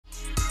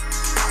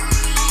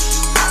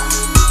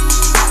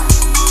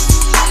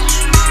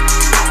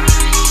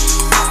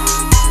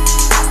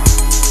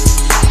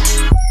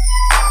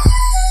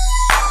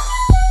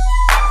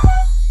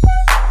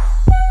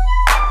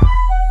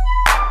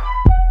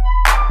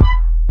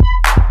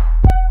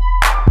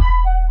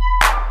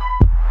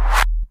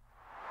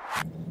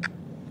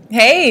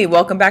Hey,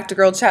 welcome back to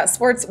Girl Chat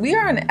Sports. We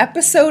are on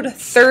episode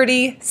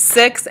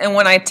 36, and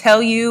when I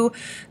tell you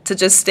to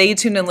just stay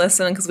tuned and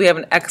listen because we have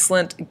an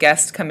excellent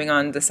guest coming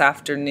on this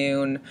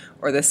afternoon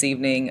or this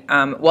evening.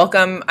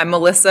 Welcome. I'm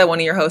Melissa, one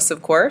of your hosts,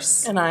 of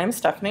course. And I'm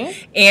Stephanie.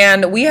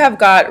 And we have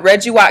got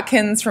Reggie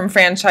Watkins from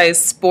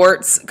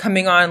FranchiseSportz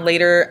coming on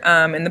later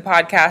in the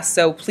podcast,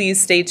 so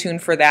please stay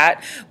tuned for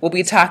that. We'll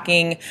be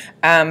talking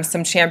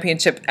some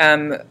championship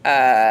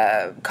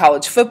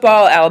college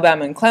football,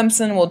 Alabama and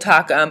Clemson. We'll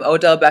talk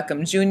Odell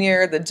Beckham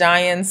Jr., the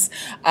Giants,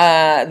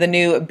 the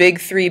new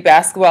Big Three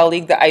basketball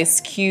league that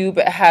Ice Cube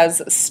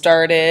has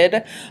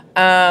started,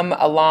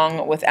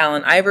 along with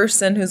Allen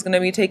Iverson, who's going to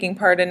be taking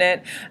part in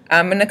it,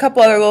 and a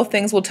couple other little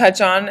things we'll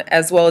touch on,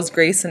 as well as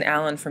Grace and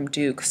Allen from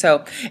Duke.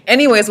 So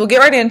anyways, we'll get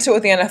right into it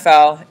with the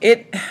NFL.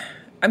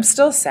 I'm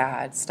still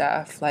sad,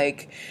 Steph.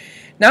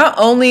 Not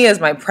only is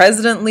my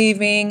president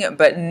leaving,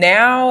 but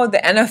now the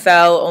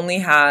NFL only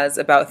has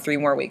about 3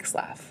 more weeks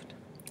left.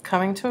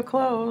 Coming to a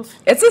close.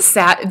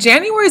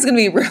 January is going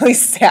to be really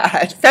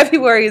sad.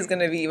 February is going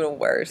to be even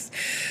worse.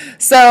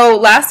 So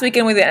last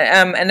weekend with the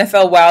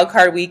NFL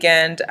wildcard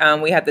weekend,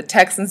 we had the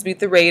Texans beat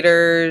the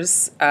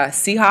Raiders.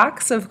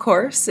 Seahawks, of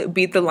course,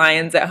 beat the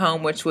Lions at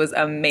home, which was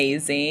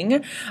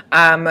amazing.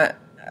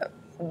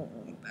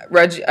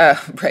 Reggie,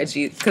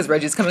 because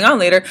Reggie's coming on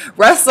later,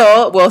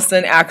 Russell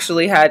Wilson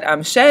actually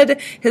had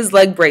shed his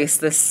leg brace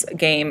this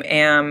game.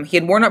 He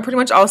had worn out pretty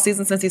much all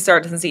season since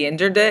he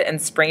injured it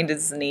and sprained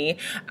his knee.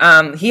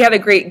 He had a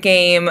great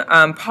game.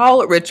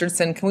 Paul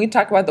Richardson, can we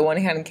talk about the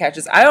one-handed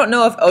catches? I don't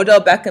know if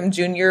Odell Beckham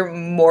Jr.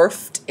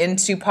 morphed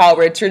into Paul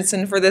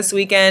Richardson for this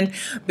weekend,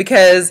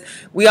 because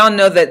we all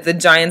know that the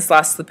Giants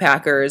lost to the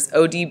Packers,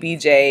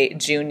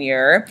 ODBjr,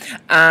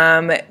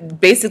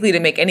 basically to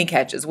make any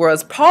catches,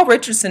 whereas Paul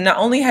Richardson not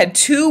only had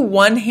 2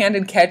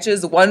 one-handed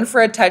catches, one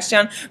for a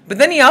touchdown, but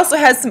then he also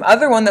had some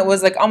other one that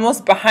was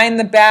almost behind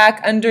the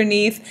back,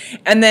 underneath,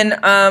 and then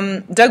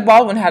Doug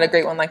Baldwin had a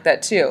great one like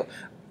that too.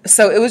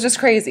 So it was just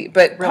crazy.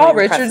 But really Paul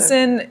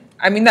Richardson,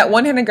 that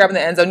one-handed grab in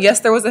the end zone,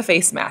 yes, there was a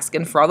face mask,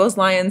 and for all those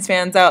Lions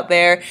fans out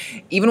there,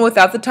 even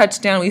without the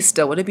touchdown, we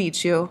still would have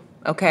beat you.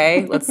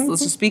 Okay, let's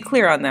just be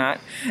clear on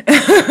that.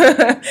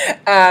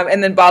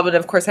 And then Baldwin,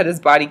 of course, had his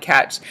body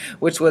catch,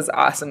 which was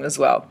awesome as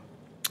well.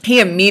 He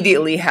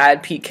immediately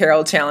had Pete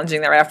Carroll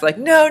challenging that right after,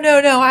 no,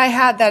 I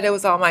had that. It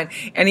was all mine.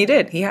 And he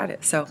did. He had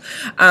it. So,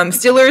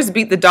 Steelers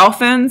beat the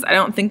Dolphins. I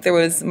don't think there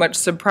was much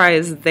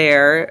surprise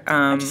there.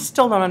 I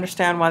still don't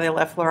understand why they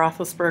left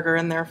Roethlisberger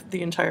in there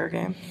the entire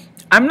game.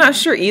 I'm not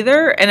sure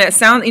either. And it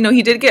sounds,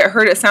 he did get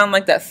hurt. It sounded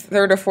like that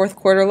third or fourth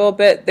quarter a little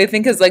bit. They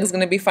think his leg's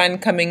going to be fine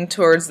coming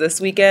towards this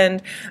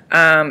weekend.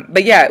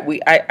 But yeah,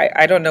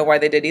 I don't know why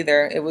they did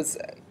either. It was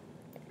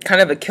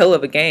kind of a kill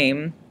of a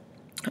game.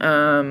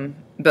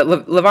 But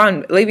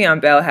Le'Veon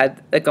Bell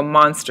had a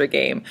monster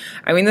game.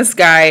 This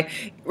guy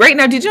right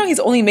now. Did you know he's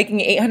only making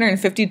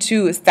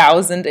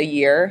 $852,000 a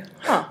year?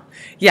 Huh.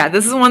 Yeah,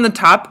 this is one of the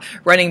top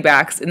running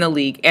backs in the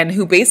league, and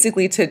who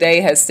basically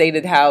today has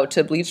stated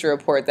to Bleacher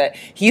Report that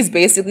he's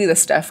basically the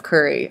Steph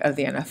Curry of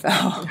the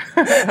NFL.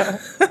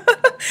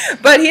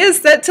 But he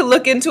is set to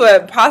look into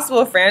a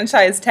possible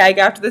franchise tag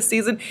after the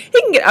season.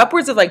 He can get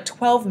upwards of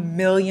 $12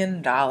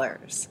 million.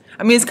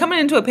 He's coming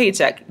into a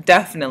paycheck,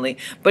 definitely.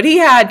 But he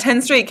had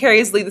 10 straight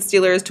carries to lead the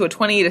Steelers to a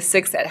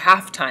 20-6 at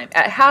halftime.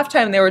 At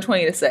halftime, they were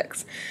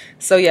 20-6.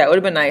 So, yeah, it would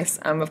have been nice.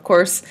 Of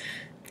course,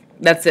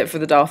 that's it for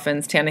the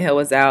Dolphins. Tannehill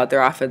was out.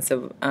 Their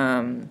offensive,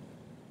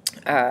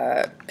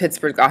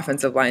 Pittsburgh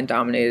offensive line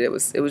dominated. It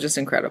was just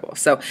incredible.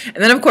 So, and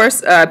then, of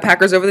course,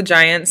 Packers over the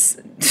Giants.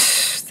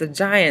 The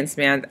Giants,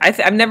 man.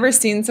 I've never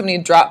seen so many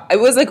drop.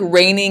 It was like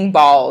raining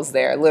balls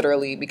there,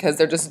 literally, because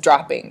they're just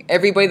dropping.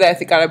 Everybody that I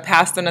think got a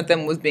pass thrown at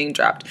them was being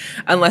dropped,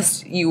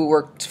 unless you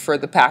worked for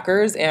the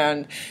Packers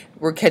and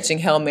were catching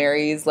Hail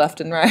Marys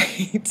left and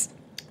right.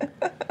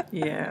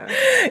 Yeah.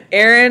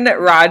 Aaron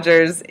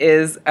Rodgers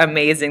is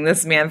amazing.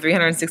 This man,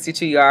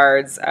 362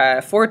 yards,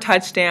 4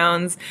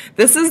 touchdowns.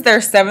 This is their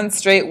 7th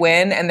straight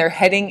win, and they're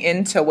heading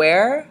into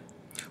where?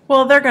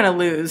 Well, they're going to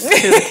lose to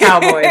the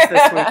Cowboys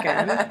this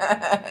weekend.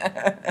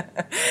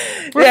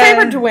 We're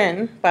favored to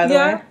win, by the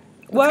way.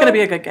 It's going to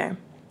be a good game.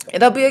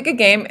 It'll be a good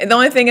game. The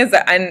only thing is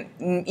that,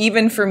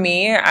 even for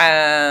me,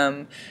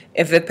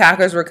 if the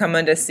Packers were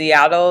coming to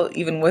Seattle,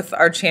 even with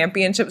our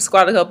championship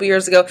squad a couple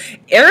years ago,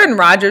 Aaron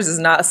Rodgers is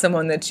not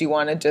someone that you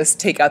want to just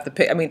take out the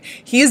pick.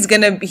 He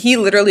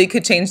literally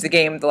could change the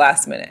game at the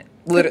last minute.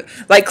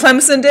 Like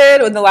Clemson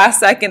did in the last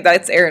second.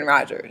 That's Aaron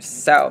Rodgers.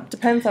 So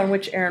depends on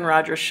which Aaron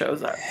Rodgers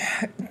shows up.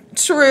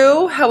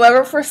 True.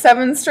 However, for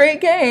 7 straight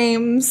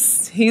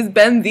games, he's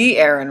been the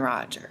Aaron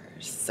Rodgers.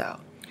 So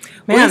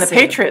man, the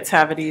Patriots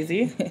have it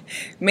easy.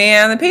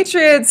 Man, the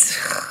Patriots.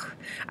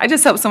 I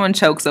just hope someone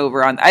chokes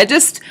over on. I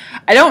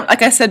don't,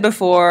 like I said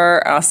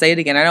before, I'll say it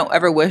again, I don't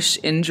ever wish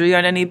injury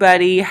on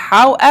anybody.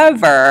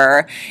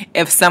 However,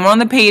 if someone on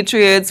the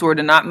Patriots were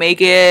to not make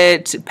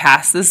it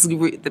past this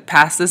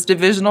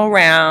divisional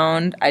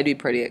round, I'd be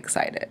pretty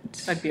excited.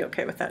 I'd be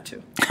okay with that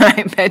too.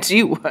 I bet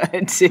you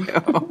would too.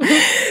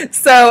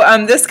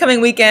 So this coming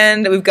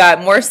weekend, we've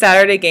got more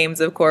Saturday games,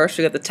 of course.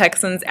 We got the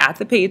Texans at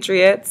the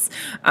Patriots,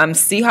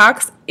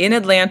 Seahawks in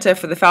Atlanta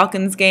for the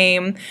Falcons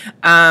game.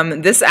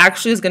 This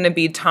actually is going to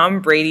be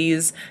Tom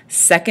Brady's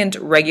second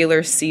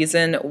regular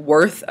season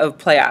worth of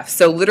playoffs.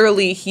 So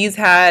literally he's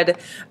had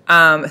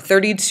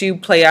 32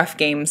 playoff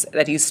games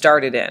that he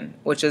started in,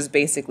 which is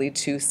basically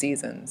 2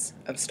 seasons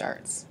of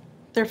starts.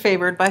 They're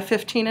favored by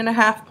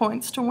 15.5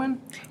 points to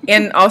win.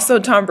 And also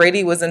Tom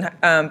Brady was in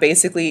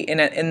basically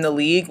in the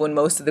league when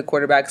most of the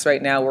quarterbacks right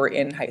now were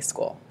in high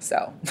school.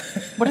 So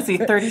what is he,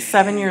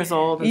 37 years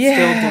old and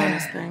still doing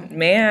his thing?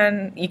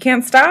 Man, you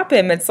can't stop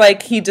him. It's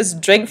like he just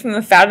drank from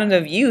the fountain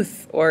of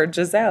youth, or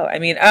Giselle. I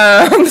mean,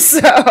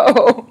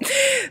 so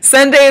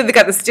Sunday they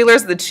got the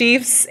Steelers, the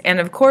Chiefs,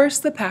 and of course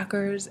the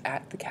Packers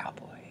at the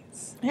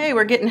Cowboys. Hey,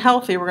 we're getting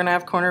healthy. We're going to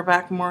have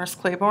cornerback Morris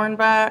Claiborne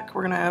back.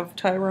 We're going to have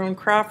Tyrone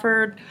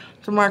Crawford,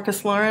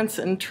 DeMarcus Lawrence,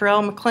 and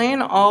Terrell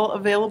McClain all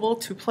available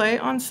to play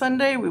on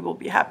Sunday. We will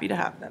be happy to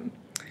have them.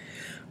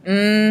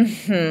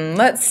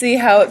 Let's see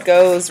how it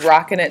goes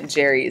rocking at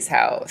Jerry's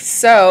house.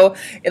 So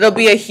it'll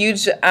be a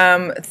huge,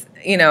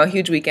 a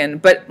huge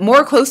weekend, but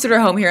more closer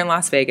to home here in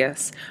Las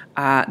Vegas.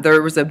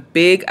 There was a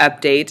big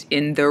update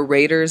in the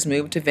Raiders'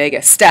 move to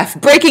Vegas. Steph,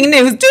 breaking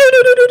news.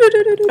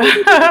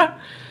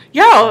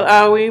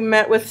 Yeah, we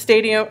met with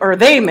stadium, or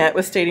they met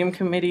with stadium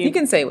committee. You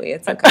can say we.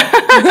 It's okay.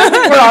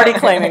 We're already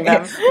claiming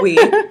them. We.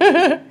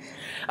 There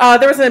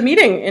was a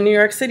meeting in New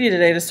York City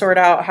today to sort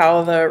out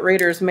how the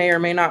Raiders may or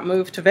may not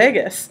move to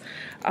Vegas.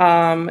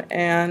 Apparently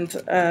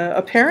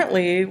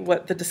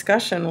what the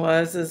discussion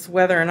was is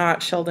whether or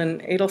not Sheldon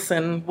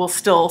Adelson will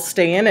still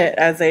stay in it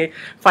as a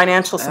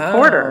financial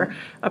supporter. Oh.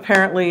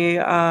 Apparently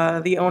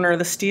the owner of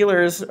the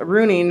Steelers,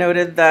 Rooney,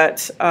 noted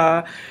that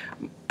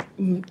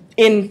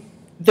in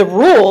the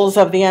rules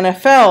of the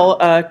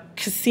NFL,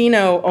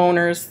 casino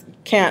owners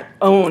can't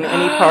own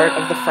any part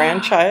of the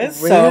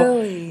franchise.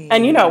 Really? So,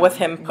 and with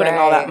him putting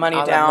all that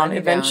money down,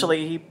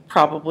 eventually he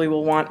probably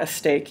will want a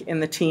stake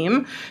in the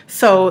team.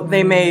 So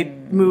they may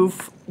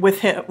move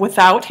with him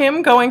without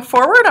him going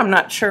forward. I'm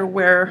not sure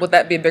where. Would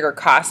that be a bigger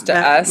cost to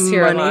us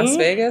here in Las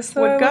Vegas?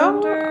 Though, would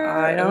go?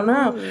 I don't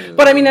know.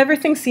 But I mean,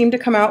 everything seemed to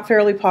come out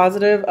fairly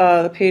positive.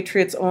 The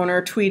Patriots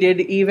owner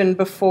tweeted even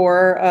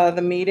before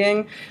the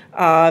meeting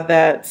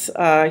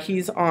that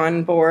he's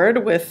on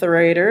board with the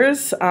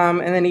Raiders.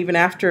 And then even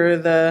after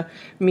the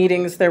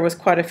meetings, there was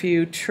quite a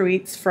few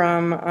tweets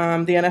from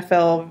the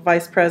NFL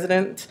vice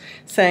president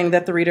saying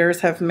that the Raiders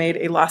have made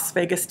a Las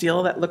Vegas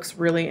deal that looks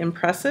really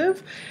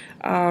impressive.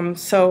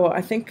 So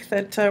I think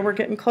that we're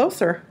getting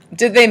closer.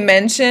 Did they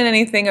mention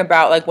anything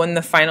about when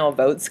the final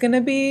vote's going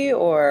to be,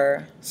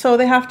 or? So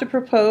they have to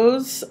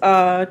propose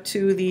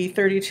to the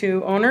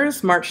 32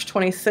 owners March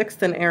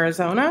 26th in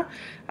Arizona.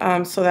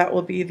 So that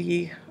will be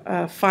the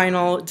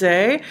final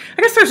day.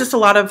 I guess there's just a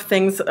lot of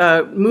things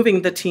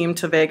moving the team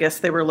to Vegas.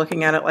 They were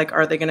looking at it like,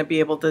 are they going to be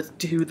able to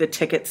do the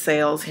ticket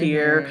sales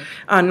here?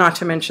 Not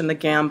to mention the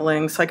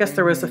gambling. So I guess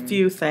there was a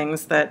few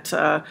things that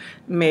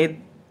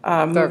made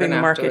moving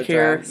the market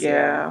here.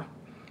 Yeah.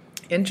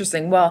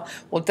 Interesting. Well,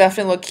 we'll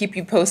definitely keep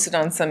you posted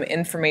on some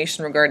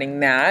information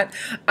regarding that.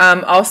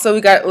 Also,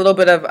 we got a little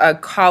bit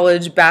of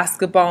college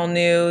basketball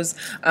news.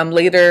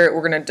 Later,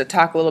 we're going to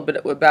talk a little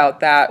bit about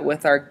that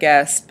with our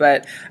guest.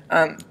 But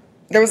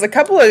there was a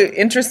couple of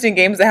interesting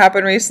games that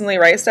happened recently,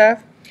 right,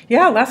 Steph?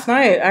 Yeah, last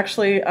night,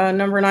 actually,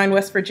 number 9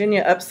 West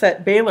Virginia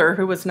upset Baylor,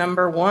 who was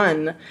number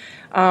 1.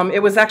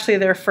 It was actually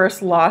their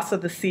first loss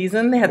of the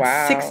season. They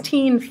had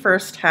 16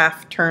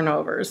 first-half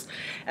turnovers.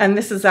 And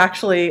this is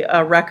actually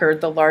a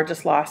record, the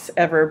largest loss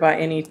ever by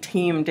any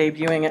team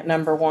debuting at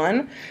number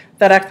 1.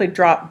 That actually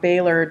dropped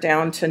Baylor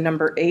down to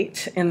number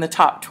 8 in the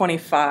top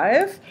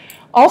 25.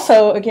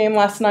 Also, a game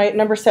last night,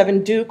 number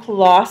 7 Duke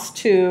lost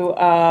to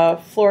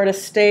Florida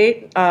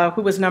State,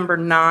 who was number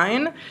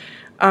 9.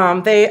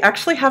 They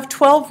actually have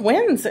 12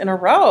 wins in a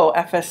row,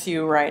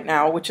 FSU, right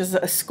now, which is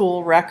a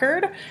school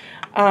record.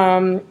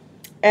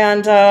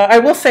 And I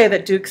will say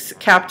that Duke's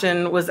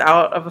captain was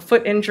out of a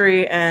foot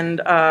injury,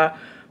 and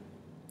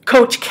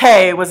Coach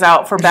K was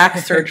out for back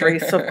surgery,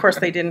 so of course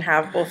they didn't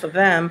have both of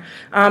them.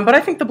 But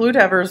I think the Blue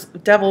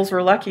Devils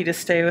were lucky to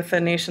stay with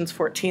the nation's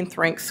 14th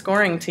ranked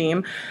scoring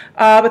team.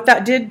 But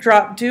that did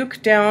drop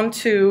Duke down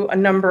to a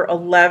number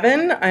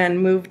 11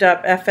 and moved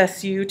up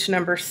FSU to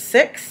number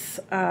 6.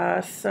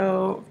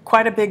 So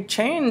quite a big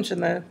change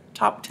in the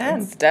top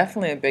 10. It's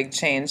definitely a big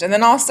change. And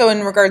then also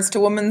in regards to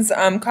women's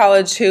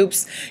college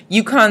hoops,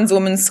 UConn's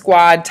women's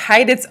squad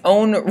tied its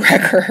own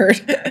record,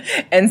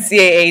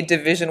 NCAA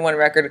Division I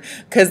record,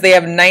 because they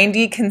have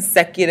 90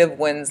 consecutive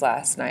wins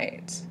last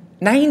night.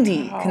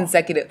 90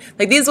 consecutive.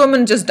 Like, these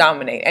women just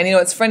dominate. And,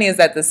 what's funny is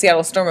that the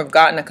Seattle Storm have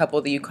gotten a couple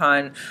of the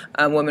UConn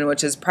women,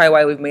 which is probably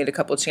why we've made a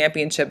couple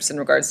championships in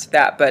regards to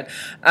that. But,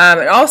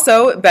 and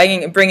also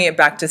bringing it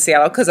back to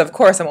Seattle, because, of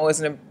course, I'm always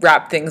going to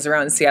wrap things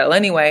around Seattle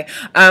anyway.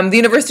 The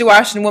University of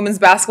Washington women's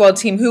basketball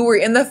team, who were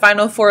in the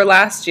Final Four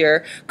last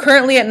year,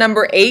 currently at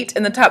number 8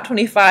 in the top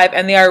 25,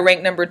 and they are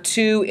ranked number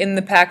 2 in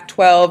the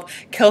Pac-12.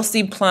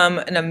 Kelsey Plum,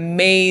 an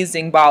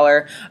amazing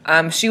baller.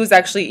 She was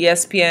actually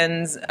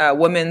ESPN's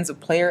Women's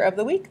Player of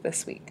the Week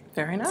this week.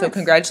 Very nice. So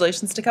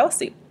congratulations to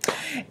Kelsey.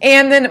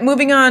 And then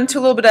moving on to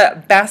a little bit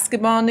of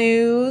basketball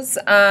news.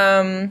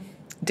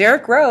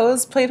 Derrick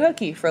Rose played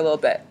hooky for a little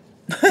bit.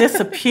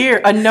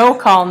 Disappear. A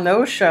no-call,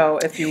 no-show,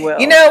 if you will.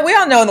 We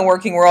all know in the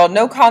working world,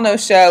 no-call,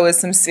 no-show is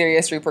some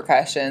serious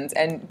repercussions.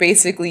 And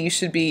basically, you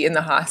should be in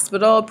the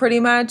hospital pretty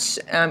much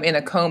in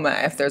a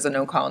coma if there's a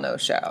no-call,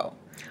 no-show.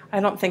 I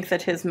don't think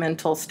that his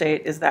mental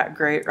state is that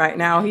great right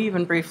now. He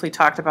even briefly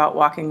talked about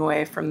walking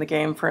away from the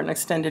game for an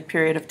extended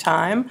period of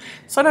time.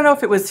 So I don't know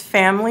if it was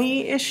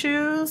family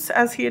issues,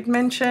 as he had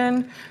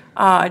mentioned.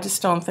 I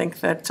just don't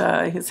think that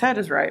his head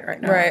is right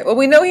now. Right. Well,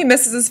 we know he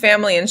misses his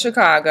family in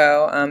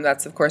Chicago.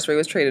 That's, of course, where he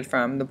was traded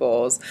from, the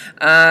Bulls.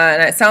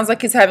 And it sounds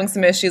like he's having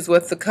some issues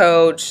with the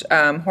coach,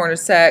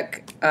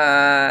 Hornacek.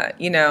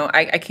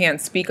 I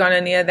can't speak on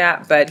any of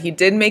that, but he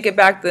did make it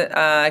back,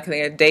 I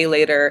think, a day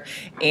later,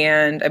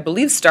 and I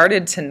believe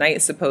started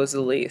tonight,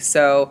 supposedly.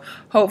 So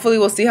hopefully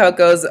we'll see how it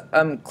goes.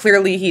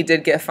 Clearly, he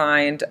did get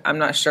fined. I'm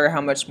not sure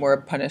how much more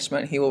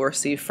punishment he will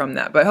receive from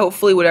that, but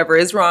hopefully whatever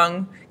is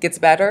wrong gets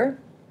better.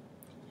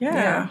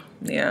 Yeah.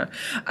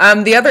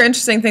 The other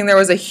interesting thing, there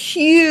was a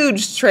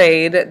huge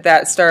trade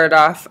that started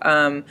off,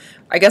 I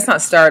guess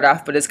not started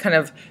off, but is kind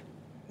of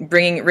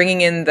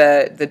ringing in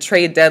the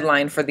trade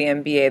deadline for the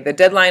NBA. The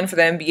deadline for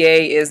the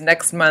NBA is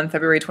next month,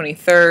 February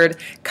 23rd.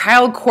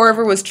 Kyle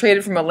Korver was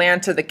traded from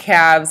Atlanta to the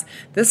Cavs.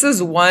 This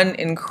is one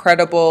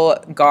incredible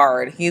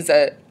guard. He's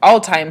an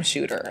all-time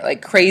shooter,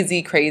 like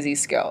crazy, crazy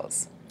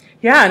skills.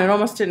 Yeah, and it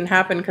almost didn't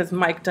happen because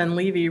Mike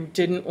Dunleavy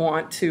didn't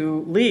want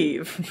to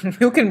leave.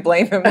 Who can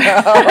blame him, though?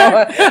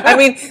 I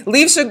mean,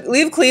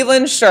 leave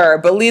Cleveland, sure,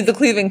 but leave the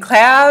Cleveland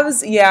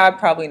Cavs? Yeah,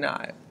 probably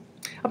not.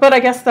 But I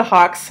guess the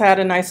Hawks had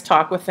a nice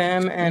talk with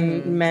him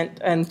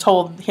and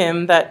told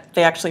him that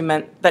they actually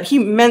that he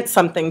meant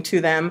something to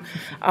them,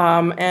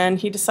 and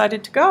he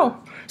decided to go.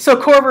 So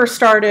Korver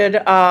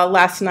started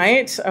last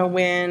night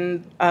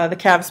when the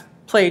Cavs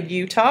played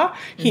Utah.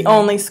 He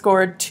only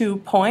scored 2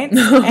 points,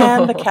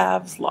 and the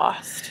Cavs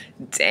lost.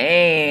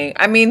 Dang.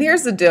 I mean,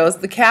 here's the deal.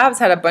 The Cavs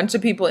had a bunch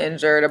of people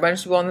injured, a bunch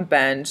of people on the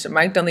bench.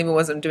 Mike Dunleavy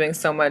wasn't doing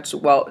so much,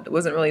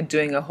 wasn't really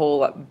doing a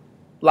whole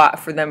lot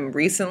for them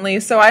recently.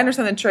 So I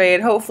understand the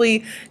trade.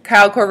 Hopefully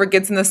Kyle Korver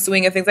gets in the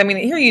swing of things. I mean,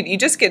 here you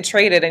just get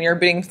traded and you're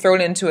being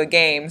thrown into a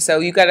game. So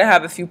you got to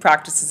have a few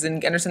practices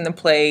and understand the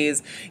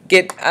plays,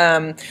 get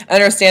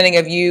understanding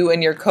of you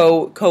and your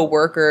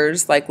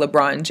co-workers like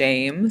LeBron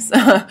James.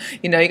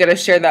 You got to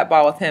share that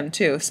ball with him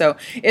too. So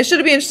it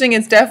should be interesting.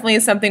 It's definitely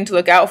something to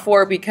look out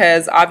for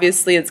because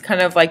obviously it's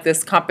kind of like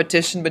this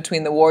competition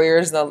between the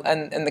Warriors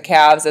and the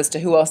Cavs as to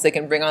who else they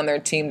can bring on their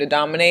team to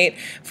dominate.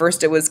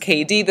 First it was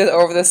KD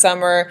over the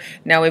summer.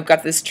 Now we've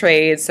got this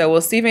trade, so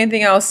we'll see if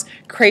anything else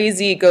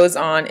crazy goes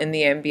on in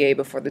the NBA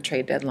before the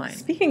trade deadline.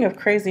 Speaking of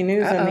crazy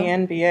news in the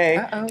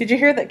NBA, did you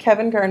hear that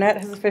Kevin Garnett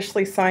has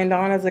officially signed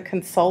on as a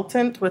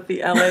consultant with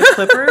the LA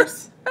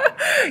Clippers?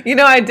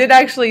 I did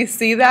actually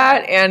see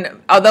that,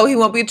 and although he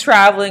won't be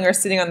traveling or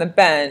sitting on the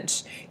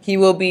bench, he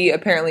will be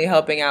apparently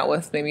helping out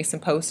with maybe some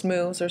post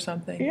moves or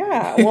something.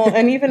 Yeah, well,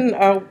 and even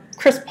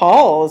Chris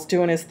Paul is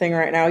doing his thing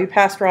right now. He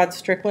passed Rod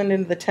Strickland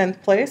into the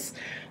 10th place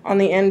on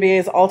the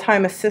NBA's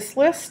all-time assist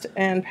list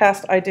and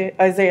passed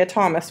Isaiah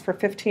Thomas for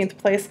 15th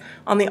place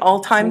on the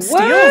all-time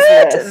steals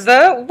list.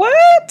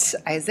 What?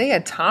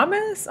 Isaiah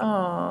Thomas?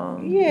 Oh.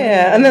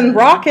 Yeah, and then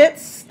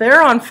Rockets,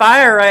 they're on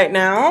fire right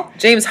now.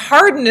 James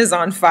Harden is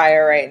on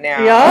fire right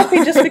now. Yeah,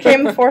 he just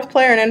became the 4th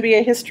player in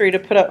NBA history to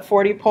put up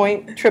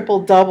 40-point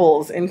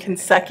triple-doubles in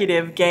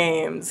consecutive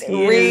games.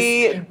 He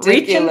is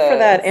reaching for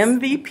that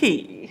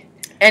MVP.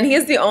 And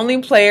he's the only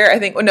player, I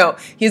think,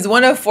 he's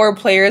one of 4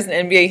 players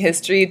in NBA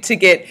history to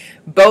get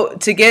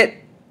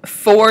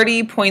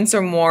 40 points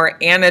or more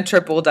and a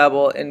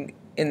triple-double in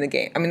the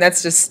game. I mean,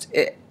 that's just,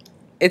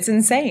 it's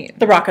insane.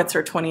 The Rockets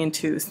are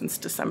 20-2 since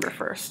December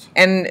 1st.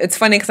 And it's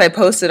funny because I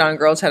posted on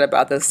Girl Chat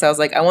about this. So I was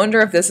like, I wonder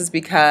if this is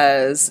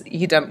because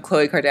he dumped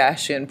Khloe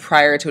Kardashian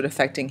prior to it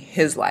affecting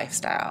his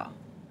lifestyle.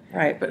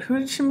 Right, but who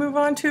did she move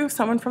on to?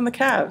 Someone from the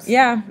Cavs.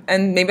 Yeah,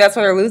 and maybe that's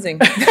why they're losing.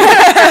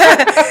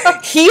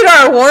 Heed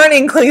our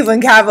warning,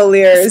 Cleveland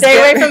Cavaliers. Stay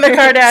away from the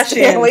Kardashians.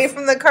 Stay away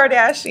from the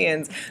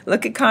Kardashians.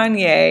 Look at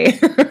Kanye.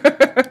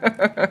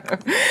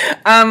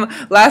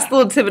 Last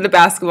little tidbit of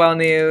basketball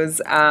news.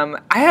 I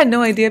had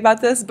no idea about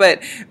this,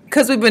 but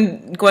because we've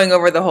been going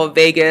over the whole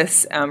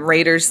Vegas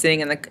Raiders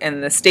thing and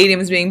the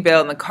stadiums being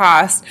built and the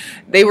cost,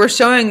 they were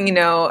showing,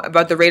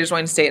 about the Raiders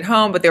wanting to stay at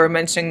home, but they were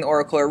mentioning the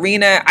Oracle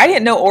Arena. I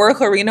didn't know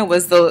Oracle Arena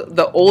was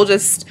the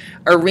oldest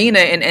arena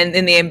in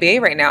the NBA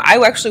right now. I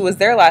actually was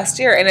there last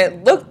year, and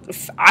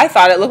I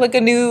thought it looked like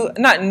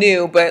not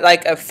new, but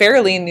like a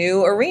fairly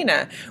new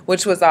arena,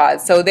 which was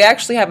odd. So they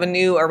actually have a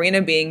new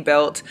arena being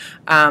built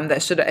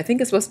that I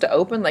think is supposed to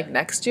open like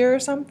next year or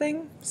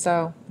something.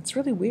 So it's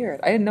really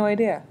weird. I had no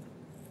idea.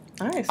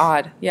 Nice.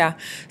 Odd, yeah.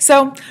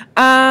 So,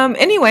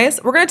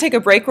 anyways, we're going to take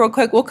a break real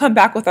quick. We'll come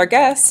back with our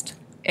guest,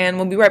 and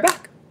we'll be right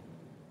back.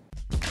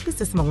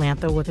 This is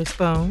Melantha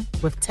Witherspoon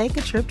with Take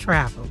a Trip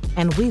Travel,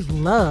 and we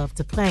love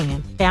to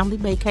plan family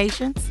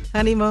vacations,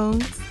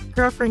 honeymoons,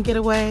 girlfriend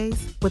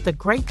getaways, with a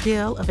great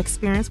deal of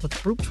experience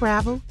with group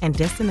travel and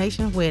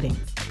destination weddings.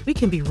 We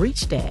can be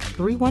reached at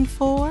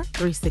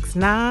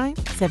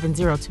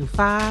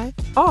 314-369-7025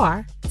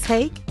 or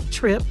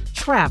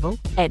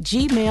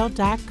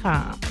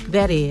taketriptravel@gmail.com.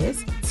 That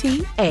is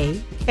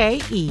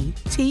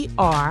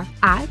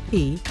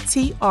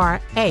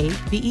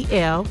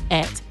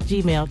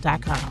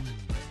taketriptravel@gmail.com.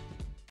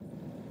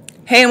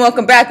 Hey, and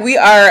welcome back. We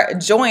are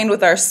joined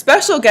with our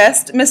special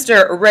guest,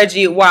 Mr.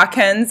 Reggie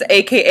Watkins,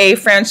 a.k.a.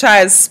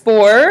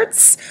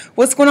 FranchiseSportz.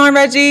 What's going on,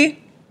 Reggie?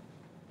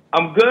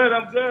 I'm good.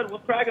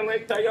 What's cracking,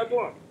 ladies? How y'all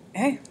doing?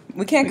 Hey,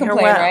 we can't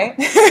complain, right?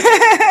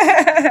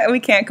 We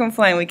can't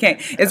complain. We can't.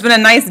 It's been a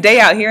nice day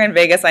out here in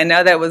Vegas. I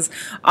know that was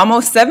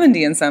almost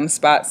 70 in some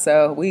spots,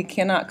 so we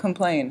cannot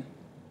complain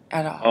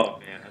at all. Oh,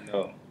 man, I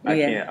know. I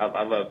can't.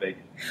 I love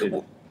Vegas. It's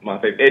my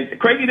favorite. It's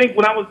crazy thing,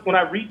 when I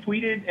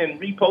retweeted and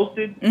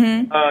reposted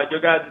your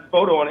guys'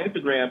 photo on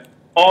Instagram,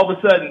 all of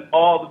a sudden,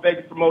 all the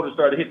Vegas promoters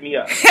started hitting me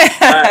up.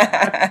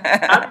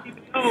 I didn't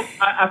even know.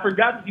 I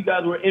forgot that you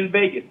guys were in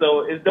Vegas, so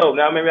it's dope.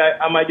 Now maybe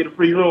I might get a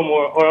free room,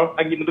 or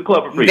I can get into the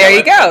club for free. There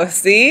you go.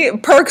 See?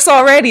 Perks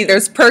already.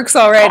 There's perks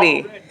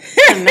already.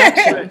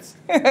 Connections.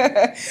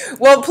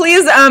 Well,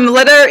 please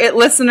let our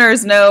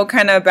listeners know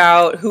kind of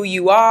about who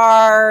you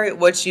are,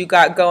 what you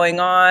got going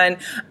on.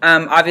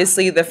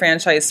 Obviously, the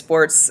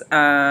FranchiseSportz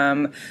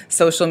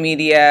social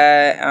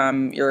media,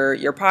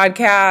 your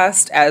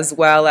podcast, as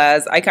well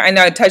as I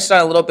know I touched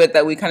on a little bit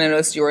that we kind of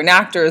noticed you were an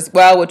actor as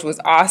well, which was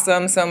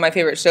awesome. Some of my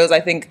favorite shows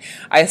I think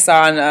I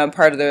saw in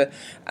part of the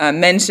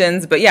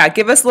mentions. But yeah,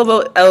 give us a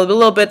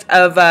little bit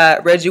of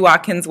Reggie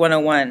Watkins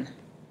 101.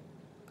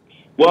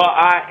 Well,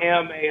 I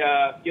am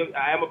a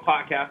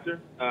podcaster,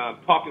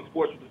 talking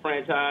sports with the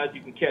franchise. You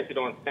can catch it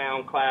on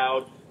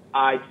SoundCloud,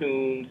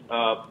 iTunes,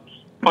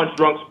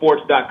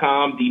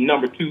 PunchDrunkSports.com, the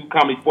 #2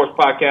 comedy sports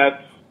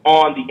podcast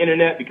on the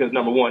internet, because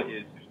 #1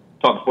 is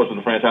talking sports with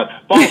the franchise.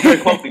 Follow very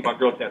closely by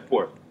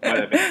GirlChatSports.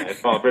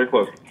 Follow very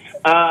closely.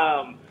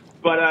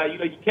 But you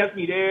can catch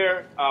me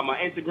there. My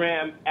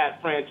Instagram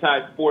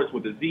 @FranchiseSportz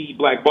with a Z,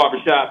 Black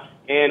Barbershop.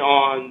 And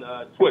on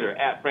Twitter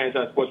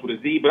 @FranchiseSportz with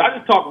a Z. But I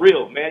just talk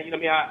real, man.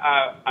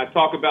 I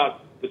talk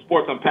about the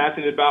sports I'm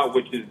passionate about,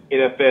 which is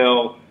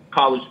NFL,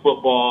 college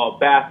football,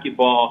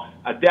 basketball.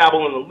 I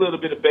dabble in a little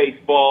bit of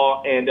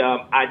baseball, and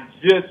I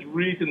just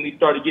recently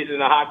started getting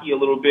into hockey a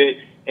little bit,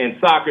 and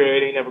soccer,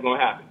 it ain't never going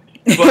to happen.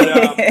 But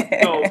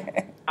so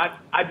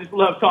I just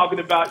love talking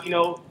about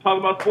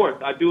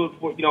sports. I do it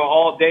for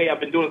all day.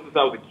 I've been doing it since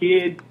I was a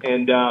kid,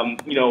 and I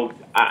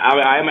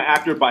am an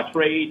actor by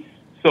trade.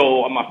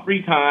 So on my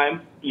free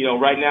time,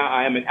 right now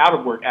I am an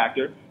out-of-work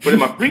actor. But in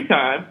my free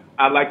time,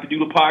 I like to do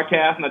the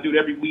podcast, and I do it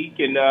every week.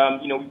 And,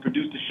 we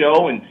produce the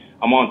show, and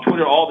I'm on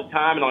Twitter all the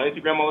time and on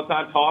Instagram all the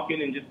time,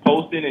 talking and just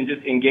posting and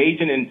just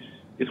engaging. And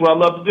it's what I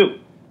love to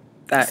do.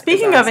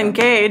 Speaking of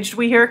engaged,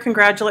 we hear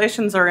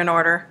congratulations are in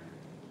order.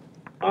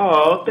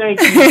 Oh, thank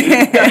you.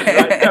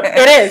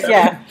 It is,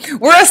 yeah.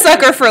 We're a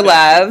sucker for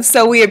love,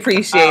 so we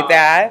appreciate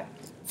that.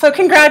 So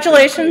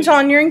congratulations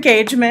on your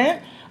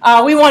engagement.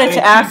 We wanted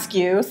to ask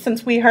you,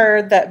 since we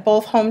heard that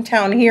both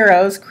hometown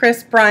heroes,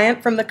 Chris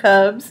Bryant from the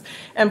Cubs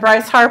and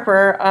Bryce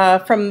Harper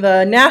from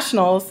the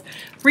Nationals,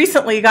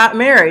 recently got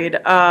married,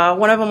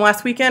 one of them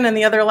last weekend and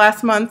the other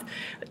last month,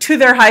 to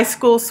their high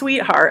school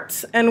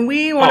sweethearts. And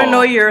we want to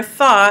know your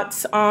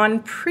thoughts on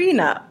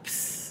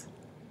prenups.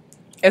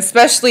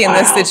 Especially in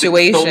this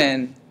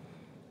situation.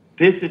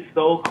 This is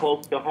so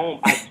close to home.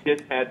 I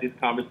just had this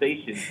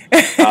conversation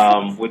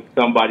with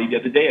somebody the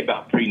other day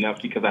about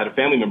prenups, because I had a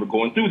family member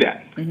going through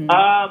that. Mm-hmm.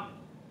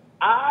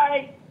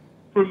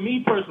 For me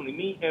personally,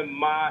 me and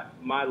my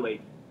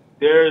lady,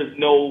 there is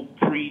no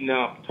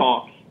prenup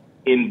talk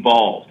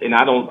involved, and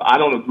I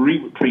don't agree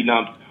with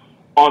prenups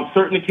on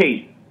certain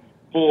occasions.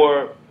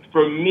 For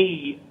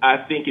me, I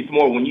think it's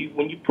more when you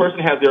person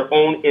has their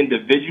own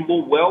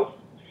individual wealth.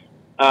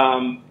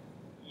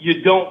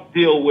 You don't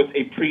deal with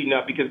a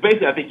prenup, because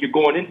basically I think you're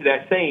going into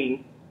that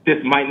saying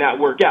this might not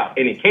work out.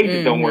 And in case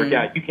it don't work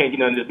out, you can't get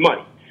none of this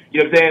money. You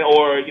know what I'm saying?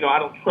 Or, I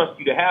don't trust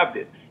you to have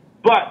this.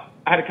 But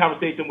I had a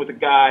conversation with a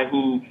guy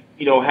who,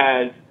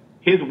 has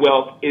his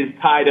wealth is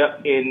tied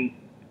up in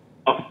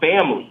a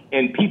family,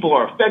 and people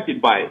are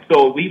affected by it.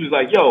 So he was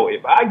like, yo,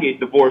 if I get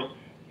divorced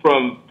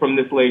from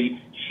this lady,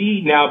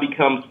 she now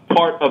becomes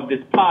part of this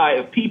pie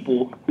of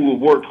people who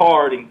have worked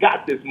hard and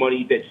got this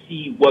money that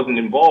she wasn't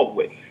involved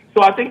with.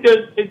 So I think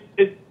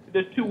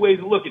there's two ways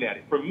of looking at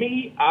it. For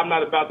me, I'm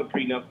not about the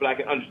prenups, but I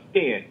can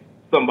understand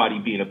somebody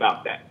being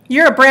about that.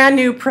 You're a brand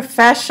new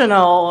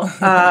professional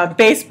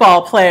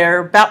baseball player,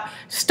 about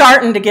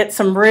starting to get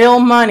some real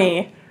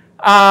money.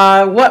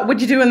 What would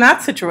you do in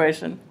that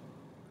situation?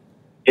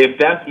 If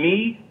that's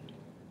me,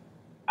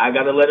 I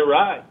gotta let it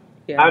ride.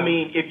 Yeah. I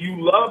mean, if you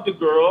love the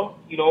girl,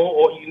 you know,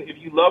 or if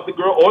you love the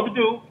girl or the dude,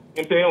 you know what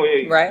I'm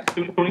saying? Right.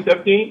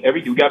 2017,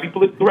 you gotta be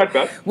politically correct,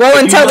 guys. Well,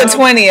 until the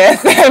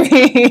 20th. I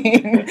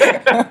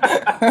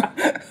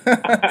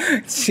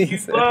mean,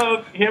 Jesus. If you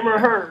love him or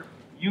her,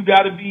 you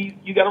gotta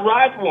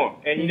ride for him,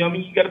 and you know what I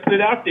mean. You gotta put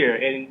it out there,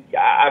 and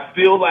I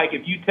feel like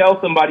if you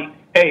tell somebody,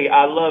 "Hey,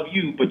 I love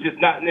you, but just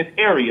not in this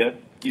area,"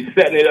 you're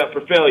setting it up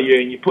for failure,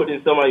 and you're putting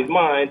in somebody's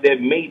mind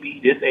that maybe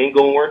this ain't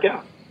gonna work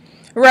out.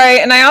 Right,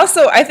 and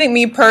I think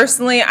me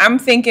personally, I'm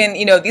thinking,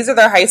 you know, these are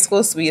their high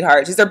school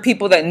sweethearts. These are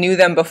people that knew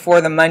them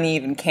before the money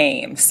even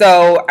came.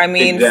 So, I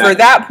mean, For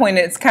that point,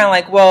 it's kind of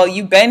like, well,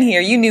 you've been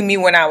here. You knew me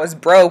when I was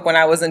broke, when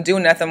I wasn't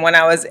doing nothing, when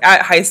I was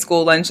at high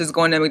school lunches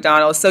going to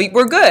McDonald's. So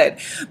we're good.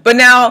 But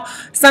now,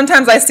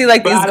 sometimes I see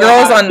like these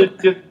girls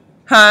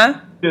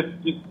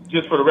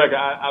Just for the record,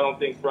 I don't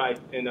think Bryce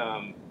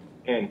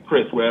and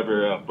Chris were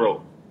ever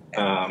broke.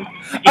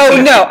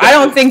 Oh no, I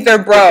don't think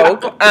they're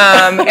broke.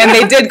 And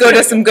they did go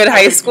to some good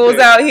high schools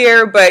out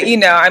here, but you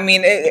know, I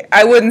mean,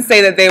 I wouldn't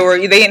say that they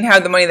didn't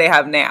have the money they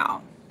have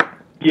now.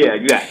 Yeah,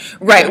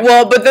 exactly. Right.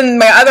 Well, but then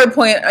my other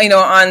point, you know,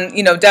 on,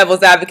 you know,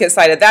 devil's advocate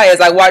side of that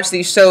is I watch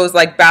these shows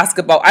like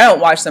Basketball. I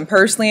don't watch them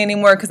personally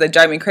anymore because they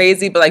drive me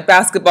crazy, but like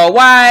Basketball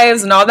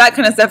Wives and all that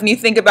kind of stuff. And you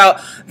think about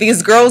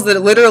these girls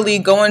that literally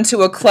go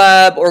into a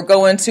club or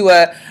go into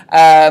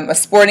a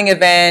sporting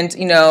event,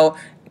 you know,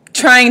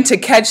 trying to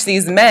catch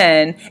these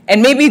men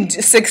and maybe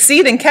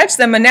succeed and catch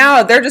them, and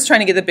now they're just trying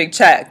to get the big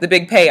check, the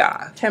big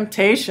payoff.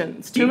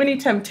 Temptations. Too many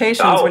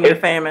temptations when you're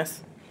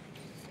famous.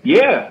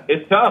 Yeah,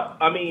 it's tough.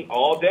 I mean,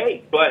 all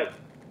day. But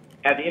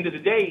at the end of the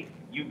day,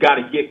 you got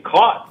to get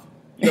caught.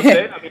 You know what I'm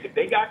saying? I mean, if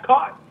they got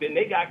caught, then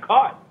they got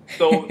caught.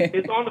 So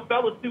it's on the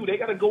fellas, too. They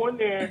got to go in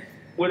there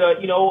with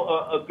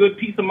a good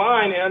peace of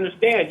mind and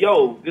understand,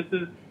 yo, this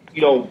is,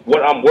 you know,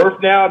 what I'm worth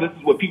now. This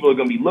is what people are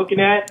going to be looking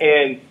at.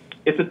 And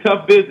it's a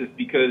tough business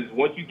because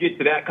once you get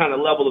to that kind of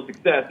level of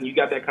success and you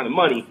got that kind of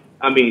money,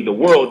 I mean, the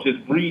world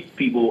just breeds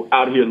people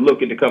out here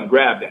looking to come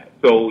grab that.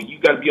 So you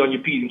got to be on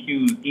your P's and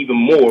Q's even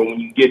more when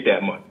you get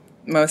that money.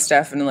 Most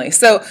definitely.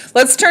 So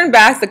let's turn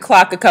back the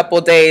clock a couple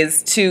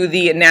days to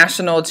the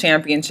national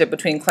championship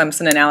between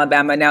Clemson and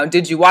Alabama. Now,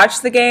 did you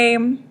watch the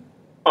game?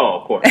 Oh,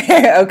 of course.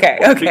 Okay.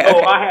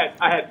 Oh,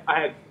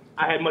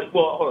 I had money.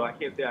 Well, hold on. I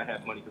can't say I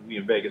had money because we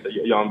in Vegas.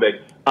 Y'all in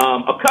Vegas.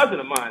 A cousin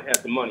of mine had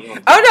some money on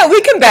it. Oh, no,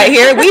 we can bet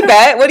here. We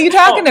bet. What are you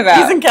talking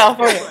about? He's in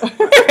California.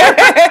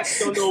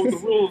 Don't know what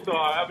the rules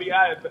are. I mean,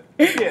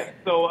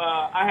 so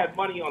I had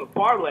money on a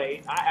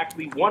parlay. I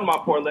actually won my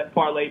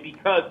parlay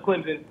because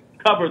Clemson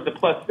covered the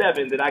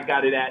 +7 that I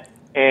got it at.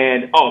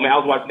 And, oh, man, I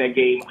was watching that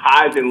game,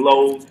 highs and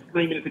lows,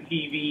 screaming at the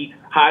TV,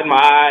 hiding my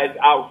eyes.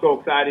 I was so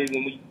excited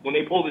when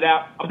they pulled it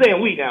out. I'm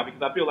saying we now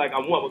because I feel like I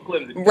won with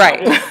Clemson.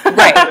 Right,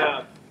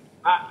 right.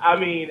 I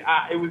mean,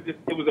 it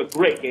was a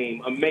great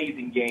game,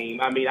 amazing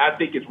game. I mean, I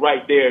think it's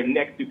right there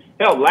next to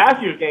hell.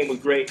 Last year's game was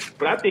great,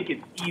 but I think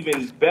it's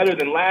even better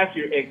than last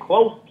year and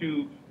close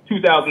to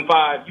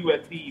 2005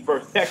 USC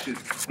versus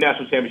Texas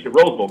National Championship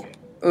Rose Bowl game.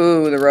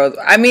 Ooh, the Rose.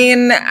 I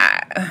mean,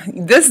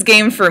 this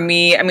game for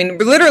me, I mean,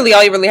 literally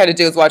all you really had to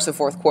do was watch the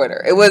fourth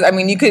quarter. It was, I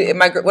mean, you could,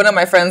 one of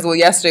my friends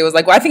yesterday was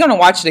like, well, I think I'm going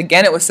to watch it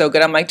again. It was so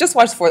good. I'm like, just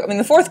watch the fourth. I mean,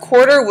 the fourth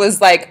quarter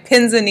was like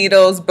pins and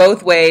needles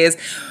both ways.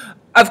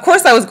 Of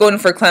course, I was going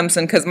for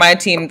Clemson because my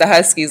team, the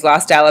Huskies,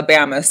 lost to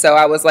Alabama. So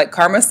I was like,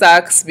 karma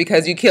sucks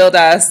because you killed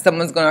us.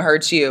 Someone's going to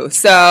hurt you.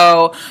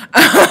 So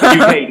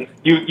you hating.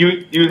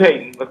 You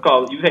hating. Let's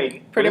call it. You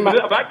hating. Pretty much.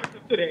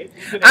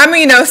 I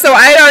mean, so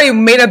I had already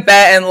made a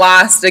bet and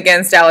lost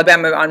against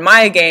Alabama on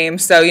my game.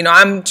 So, you know,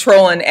 I'm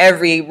trolling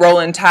every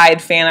Rolling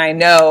Tide fan I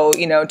know,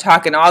 you know,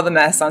 talking all the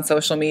mess on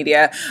social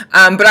media.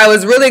 But I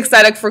was really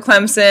excited for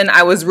Clemson.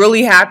 I was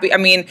really happy. I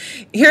mean,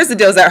 here's the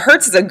deal is that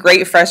Hurts is a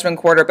great freshman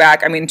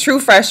quarterback. I mean, true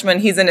freshman.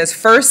 He's in his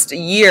first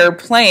year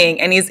playing,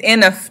 and he's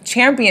in a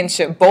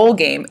championship bowl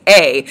game,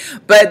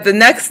 But the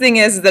next thing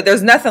is that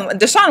there's nothing.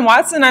 Deshaun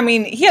Watson, I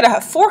mean, he had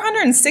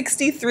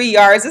 463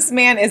 yards. This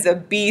man is a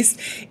beast.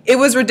 It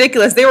was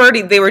ridiculous. They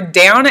were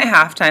down at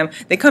halftime.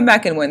 They come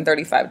back and win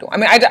 35-1. I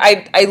mean,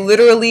 I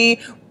literally,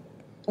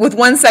 with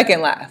 1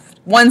 second left.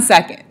 1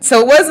 second. So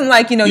it wasn't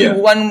like, you know, you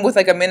won with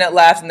like a minute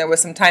left and there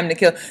was some time to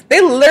kill. They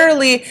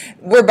literally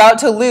were about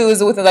to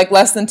lose with like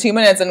less than 2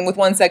 minutes, and with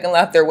 1 second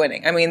left, they're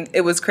winning. I mean,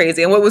 it was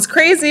crazy. And what was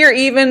crazier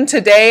even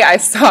today, I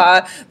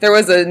saw there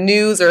was a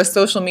news or a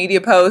social media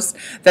post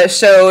that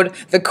showed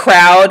the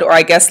crowd, or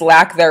I guess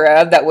lack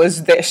thereof, that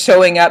was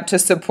showing up to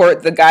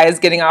support the guys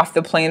getting off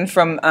the plane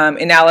from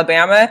in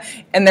Alabama,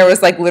 and there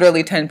was like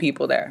literally 10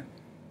 people there.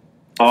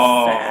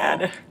 Oh,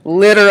 Sad.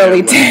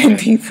 Literally 10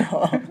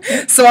 people.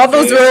 So all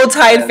those Roll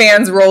Tide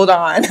fans rolled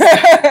on.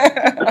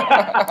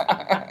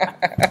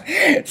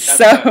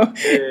 So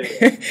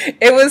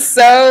it was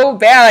so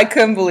bad, I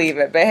couldn't believe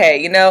it. But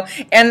hey,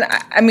 and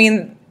I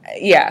mean,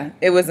 yeah,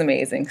 it was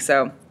amazing.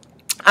 So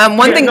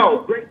one thing.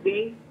 No, great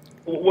game.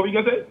 What were you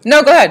gonna say?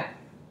 No, go ahead.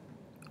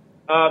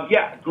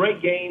 Yeah,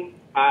 great game.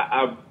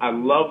 I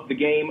loved the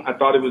game. I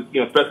thought it was,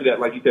 especially that,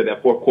 like you said,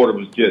 that fourth quarter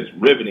was just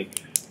riveting.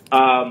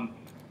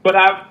 But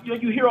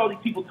you hear all these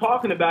people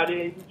talking about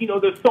it,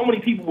 and there's so many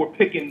people were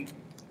picking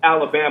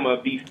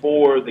Alabama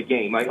before the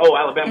game. Like, oh,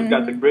 Alabama's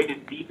got the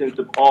greatest defense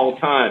of all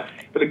time.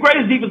 But the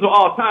greatest defense of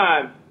all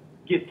time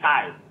gets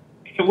tired.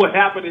 And what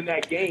happened in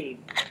that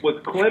game was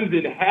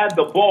Clemson had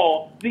the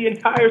ball the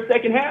entire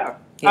second half.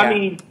 Yeah. I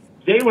mean,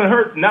 Jalen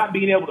Hurts not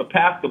being able to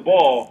pass the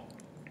ball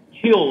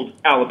killed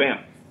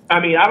Alabama. I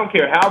mean, I don't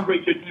care how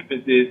great your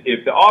defense is.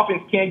 If the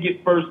offense can't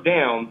get first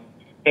downs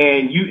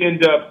and you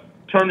end up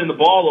turning the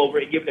ball over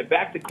and giving it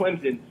back to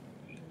Clemson,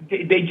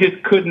 they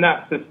just could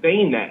not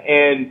sustain that.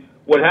 And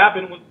what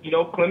happened was,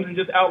 Clemson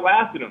just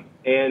outlasted them,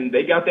 and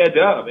they got that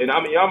dub. And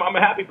I mean, I'm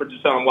happy for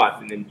Deshaun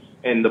Watson,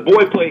 and the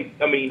boy played,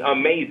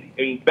 amazing.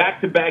 I mean,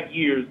 back-to-back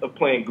years of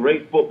playing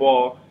great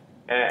football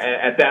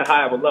at that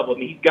high of a level. I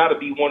mean, he's got to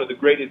be one of the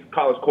greatest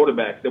college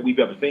quarterbacks that we've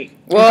ever seen.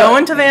 Well,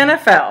 going to the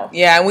NFL.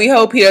 Yeah, and we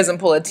hope he doesn't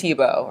pull a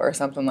Tebow or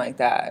something like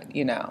that,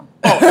 Oh, no.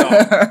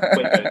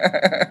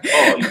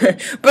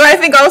 But I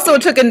think also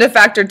it took into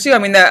factor, too. I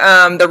mean,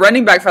 the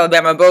running back for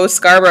Alabama, Bo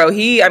Scarborough,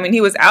 he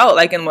was out,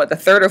 like, in, the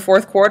third or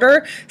fourth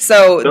quarter?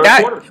 So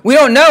we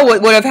don't know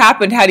what would have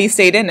happened had he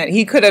stayed in it.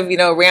 He could have,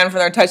 ran for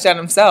their touchdown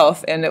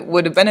himself, and it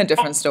would have been a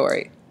different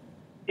story.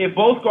 If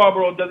Bo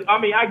Scarborough does, I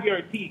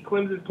guarantee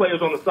Clemson's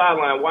players on the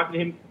sideline watching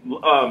him,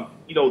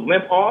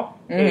 limp off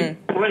and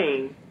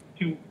praying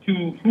to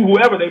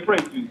whoever they pray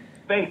to.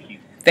 Thank you.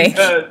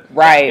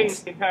 Right.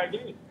 That the entire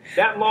game.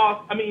 That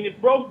loss. I mean,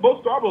 if Bo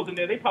Scarborough's in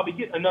there, they probably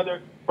get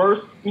another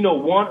first, 1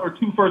 or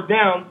 2 first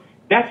downs.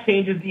 That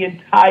changes the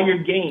entire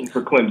game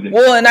for Clemson.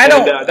 Well, and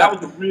that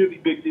was a really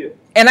big deal.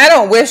 And I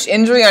don't wish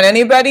injury on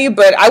anybody,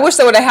 but I wish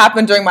that would have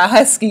happened during my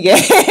Husky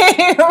game.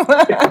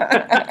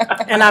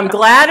 And I'm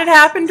glad it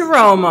happened to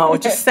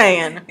Romo, just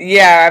saying.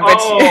 Yeah, I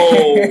bet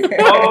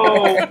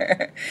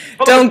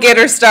you. Don't get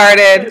her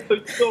started.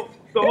 So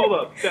hold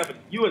up, Stephanie.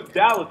 You're a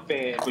Dallas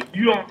fan, but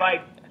you don't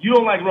like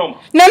Romo.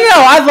 No,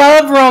 I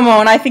love Romo,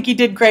 and I think he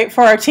did great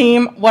for our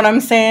team. What I'm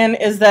saying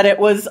is that it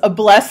was a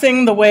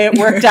blessing the way it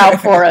worked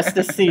out for us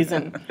this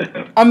season.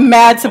 I'm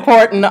mad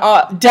supporting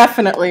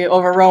definitely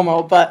over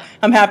Romo, but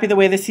I'm happy the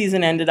way the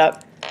season ended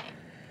up.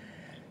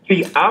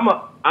 See, I'm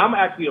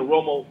actually a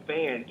Romo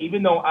fan,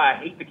 even though I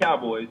hate the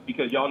Cowboys,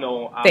 because y'all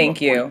know I'm Thank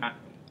you.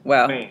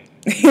 Well, fan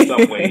in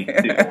some way,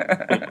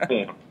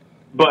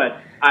 but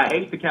I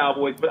hate the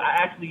Cowboys, but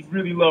I actually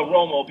really love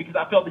Romo because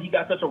I felt that he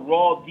got such a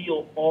raw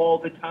deal all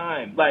the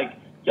time. Like,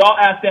 y'all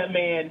asked that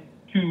man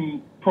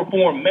to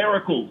perform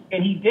miracles,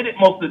 and he did it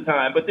most of the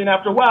time. But then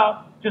after a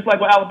while, just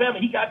like with Alabama,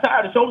 he got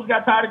tired. The shoulders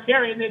got tired of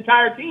carrying the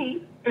entire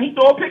team, and he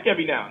throw a pick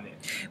every now and then.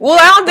 Well,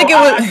 I don't think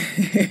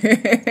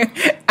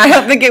I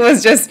don't think it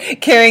was just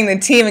carrying the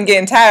team and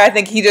getting tired. I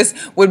think he just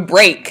would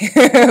break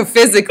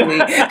physically.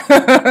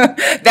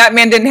 That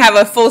man didn't have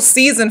a full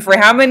season for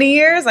how many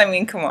years? I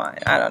mean, come on.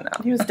 I don't know.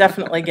 He was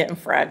definitely getting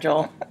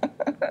fragile.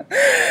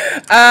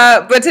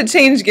 But to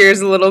change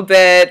gears a little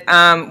bit,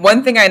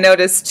 one thing I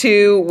noticed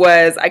too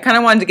was I kind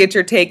of wanted to get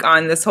your take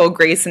on this whole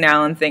Grayson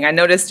Allen thing. I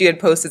noticed you had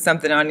posted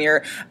something on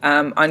your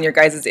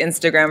guys'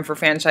 Instagram for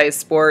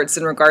FranchiseSportz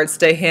in regards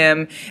to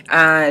him,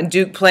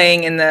 Duke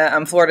playing in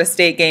the Florida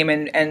State game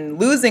and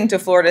losing to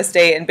Florida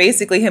State, and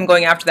basically him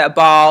going after that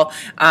ball,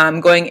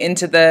 going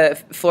into the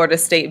Florida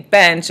State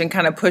bench and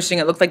kind of pushing.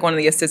 It looked like one of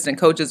the assistant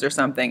coaches or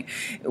something.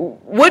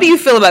 What do you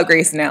feel about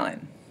Grayson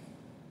Allen?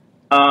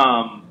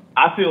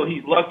 I feel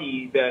he's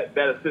lucky that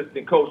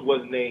assistant coach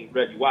wasn't named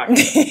Reggie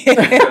Watkins. He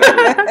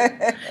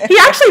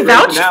actually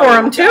vouched for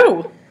him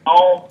too.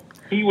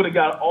 He would have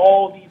got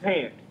all these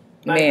hands.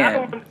 Like, Man. I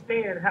don't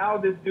understand how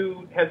this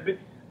dude has been.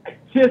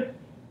 This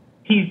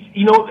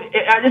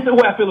is the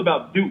way I feel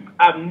about Duke.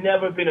 I've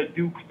never been a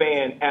Duke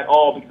fan at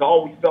all because I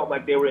always felt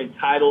like they were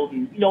entitled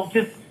and,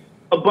 just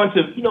a bunch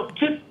of,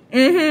 just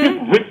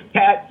rich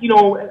cats.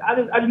 I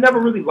just never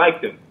really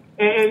liked them.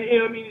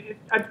 And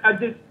I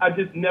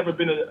just never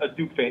been a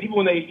Duke fan. Even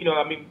when they,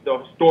 the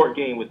historic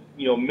game with,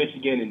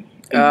 Michigan and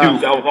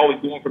Duke, I was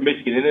always going for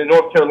Michigan. And then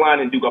North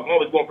Carolina and Duke, I'm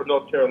always going for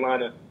North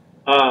Carolina.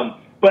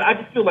 But I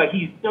just feel like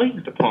he's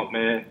just a punk,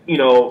 man.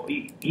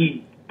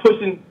 He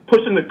pushing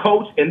the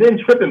coach and then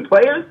tripping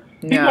players.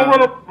 He's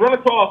gonna run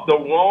across the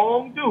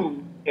wrong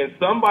dude, and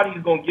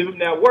somebody's gonna give him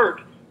that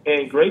work.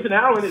 And Grayson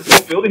Allen is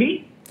gonna feel the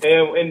heat.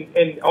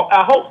 And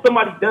I hope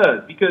somebody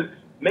does, because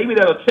maybe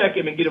that'll check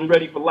him and get him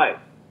ready for life.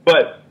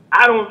 But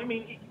I don't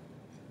think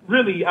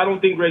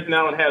Grayson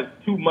Allen has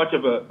too much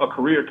of a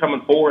career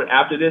coming forward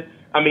after this.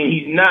 I mean,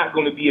 he's not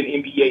going to be an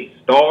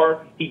NBA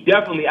star.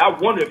 I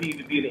wonder if he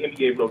would be in the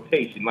NBA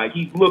rotation. Like,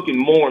 he's looking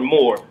more and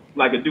more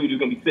like a dude who's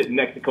going to be sitting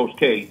next to Coach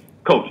K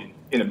coaching.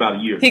 in about a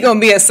year. He gonna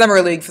be at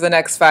summer league for the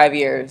next 5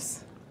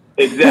 years.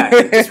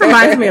 Exactly. This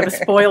reminds me of a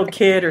spoiled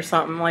kid or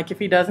something. Like if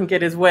he doesn't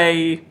get his way,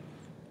 he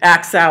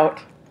acts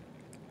out.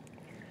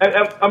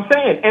 I'm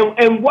saying,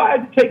 and why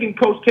is it taking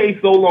Coach K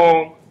so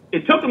long?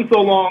 It took him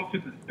so long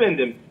to suspend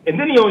him, and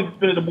then he only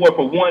suspended the boy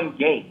for 1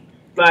 game.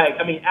 Like,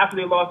 I mean, after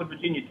they lost to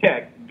Virginia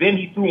Tech, then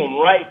he threw him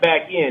right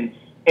back in.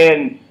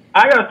 And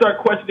I got to start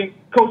questioning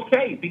Coach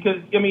K because,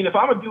 I mean, if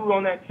I'm a dude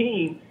on that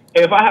team,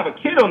 and if I have a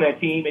kid on that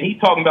team, and he's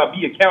talking about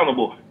be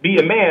accountable, be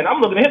a man,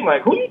 I'm looking at him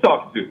like, who are you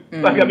talking to?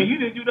 Mm-hmm. Like, I mean, you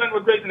didn't do nothing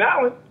with Grayson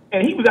Allen,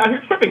 and he was out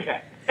here tripping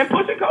cats and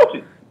pushing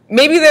coaches.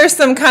 Maybe there's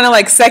some kind of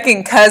like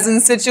second cousin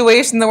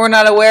situation that we're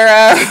not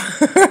aware of.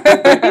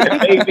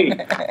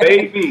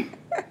 Maybe.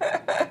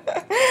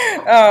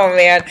 Oh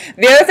man!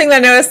 The other thing that I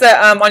noticed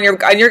that on your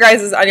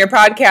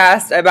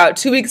podcast about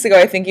 2 weeks ago,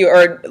 I think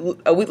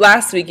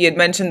last week you had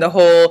mentioned the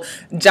whole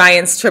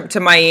Giants trip to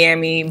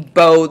Miami,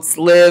 boats,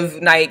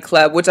 LIV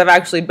nightclub, which I've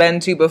actually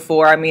been to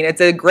before. I mean, it's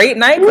a great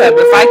nightclub.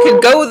 If I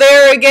could go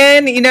there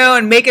again,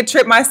 and make a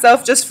trip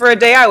myself just for a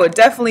day, I would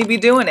definitely be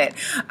doing it.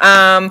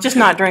 Just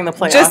not during the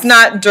playoffs. Just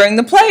not during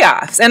the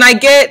playoffs. And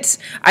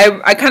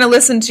I kind of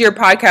listened to your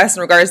podcast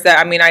in regards to that.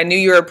 I mean, I knew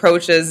your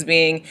approach as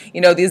being,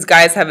 these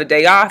guys have a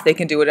day off, they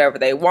can do whatever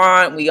they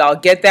want. We all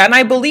get that, and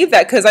I believe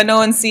that because I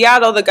know in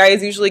Seattle the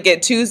guys usually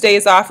get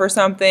Tuesdays off or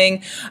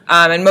something,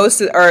 and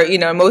most of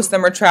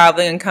them are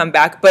traveling and come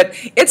back. But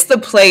it's the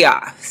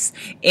playoffs,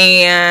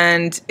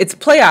 and it's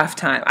playoff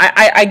time.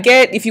 I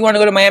get if you want to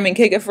go to Miami and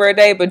kick it for a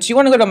day, but you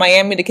want to go to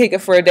Miami to kick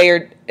it for a day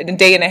or a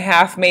day and a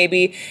half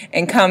maybe,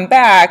 and come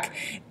back.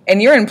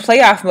 And you're in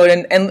playoff mode,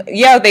 and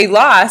yeah, they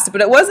lost,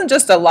 but it wasn't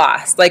just a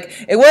loss.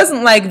 Like, it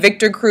wasn't like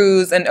Victor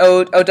Cruz and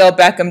Odell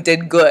Beckham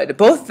did good.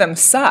 Both of them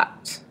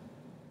sucked.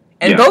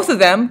 And both of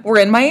them were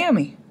in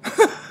Miami.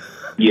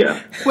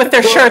 Yeah. With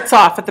their shirts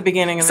off at the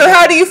beginning of the game. So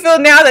how do you feel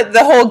now that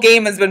the whole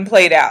game has been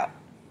played out?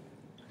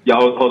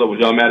 Y'all, hold on, was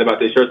y'all mad about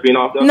their shirts being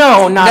off, though?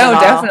 No,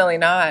 definitely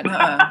not.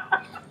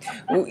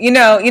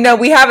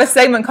 We have a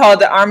segment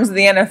called The Arms of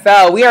the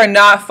NFL. We are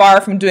not far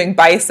from doing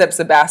biceps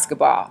of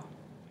basketball.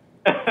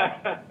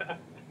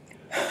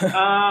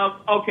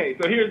 Okay,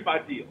 so here's my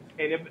deal.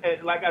 And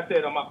like I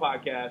said on my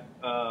podcast,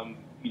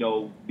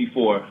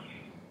 before,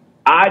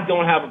 I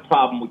don't have a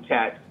problem with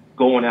cats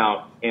going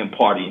out and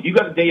partying. If you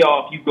got a day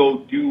off, you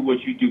go do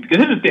what you do. Because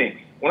here's the thing.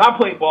 When I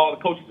play ball,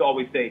 the coaches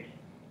always say,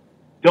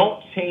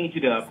 don't change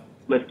it up.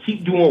 Let's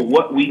keep doing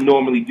what we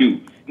normally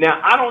do. Now,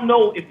 I don't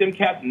know if them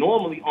cats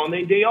normally on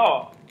their day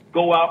off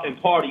go out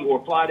and party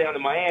or fly down to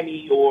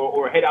Miami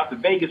or head out to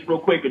Vegas real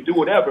quick or do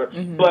whatever.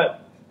 Mm-hmm.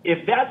 But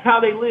if that's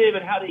how they live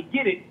and how they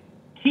get it,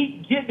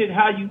 keep getting it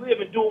how you live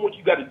and doing what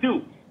you got to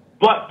do.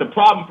 But the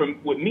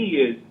problem with me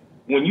is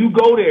when you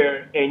go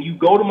there and you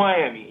go to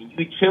Miami and you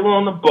be chilling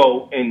on the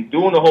boat and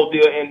doing the whole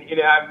deal, and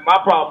my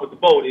problem with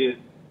the boat is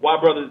why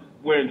brothers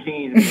wearing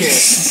jeans and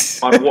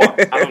pants on the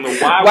water. I don't know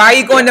why. Why are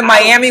you going to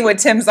Miami with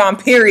Tim's on,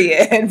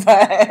 period?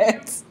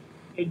 But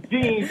and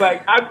jeans,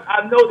 like,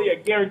 I know they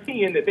are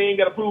guaranteeing that they ain't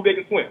got to prove they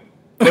can swim.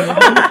 But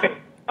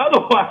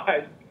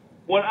otherwise,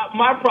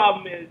 my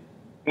problem is,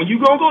 when you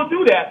go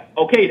do that,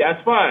 okay,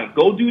 that's fine.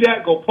 Go do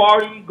that. Go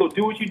party. Go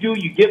do what you do.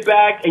 You get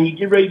back and you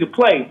get ready to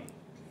play.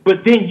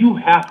 But then you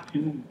have to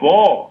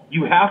ball.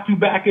 You have to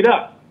back it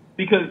up.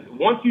 Because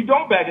once you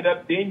don't back it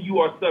up, then you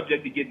are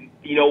subject to getting,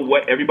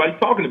 what everybody's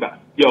talking about.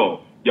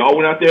 Yo, y'all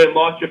went out there and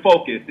lost your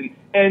focus.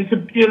 And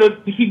to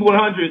keep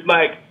 100,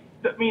 like,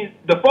 I mean,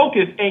 the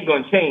focus ain't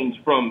going to change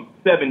from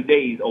 7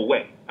 days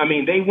away. I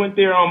mean, they went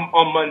there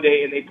on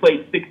Monday and they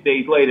played 6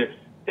 days later.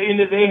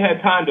 They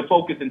had time to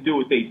focus and do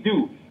what they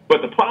do.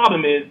 But the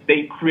problem is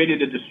they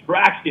created a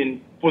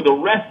distraction for the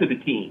rest of the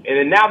team. And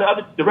then now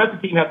the rest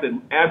of the team has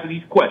to answer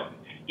these questions.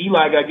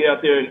 Eli got to get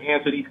out there and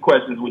answer these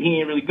questions when he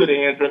ain't really good at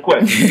answering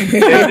questions.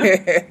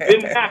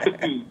 Then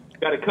McAdoo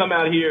got to come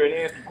out here and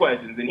answer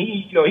questions. And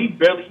he's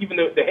barely even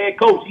the head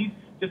coach. He's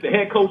just the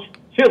head coach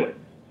chilling.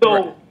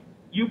 So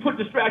you put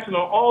distraction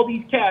on all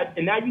these cats,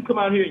 and now you come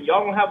out here and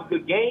y'all don't have a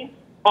good game.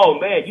 Oh,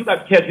 man, you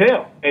got to catch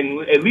hell.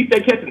 And at least they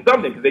catching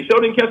something because they sure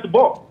didn't catch the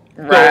ball.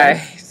 Right.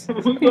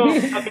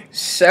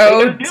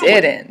 So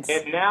didn't.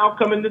 And now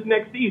coming this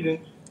next season,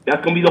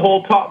 that's going to be the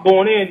whole talk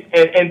going in.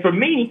 And for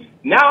me,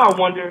 now I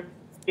wonder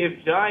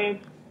if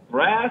Giants,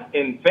 brass,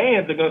 and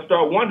fans are going to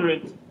start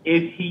wondering,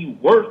 is he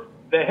worth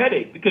the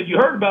headache? Because you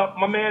heard about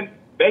my man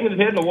banging his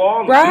head in the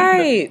wall.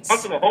 Right.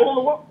 Punching a hole in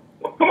the wall.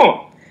 Well, come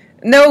on.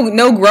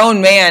 No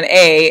grown man,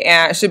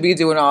 should be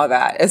doing all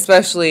that,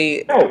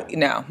 especially,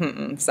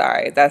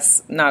 sorry,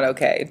 that's not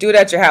okay. Do it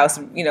at your house,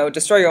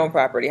 destroy your own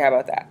property. How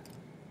about that?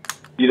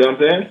 You know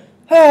what I'm saying?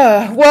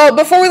 Well,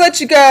 before we let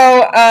you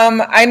go,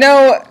 I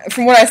know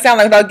from what I sound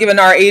like, without giving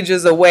our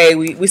ages away,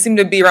 we seem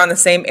to be around the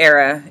same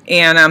era.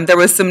 And there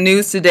was some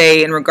news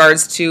today in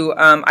regards to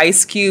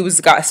Ice Cube's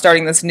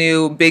starting this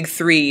new Big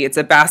Three. It's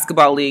a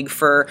basketball league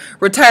for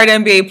retired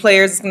NBA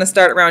players. It's going to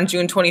start around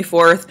June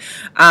 24th.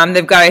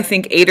 They've got, I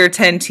think, 8 or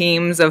 10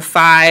 teams of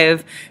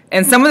 5.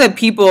 And some of the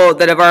people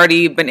that have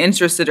already been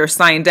interested or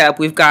signed up,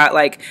 we've got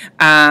like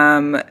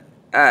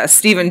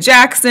Steven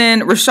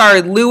Jackson,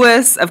 Rashard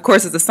Lewis, of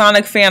course, is a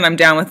Sonic fan. I'm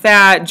down with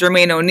that.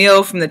 Jermaine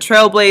O'Neal from the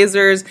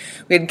Trailblazers.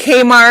 We had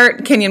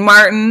Kmart, Kenyon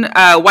Martin,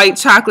 White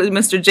Chocolate,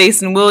 Mr.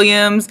 Jason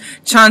Williams,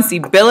 Chauncey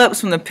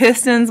Billups from the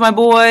Pistons, my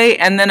boy.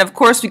 And then, of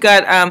course, we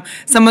got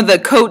some of the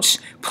coach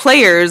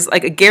players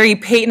like Gary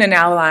Payton and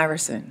Allen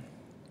Iverson.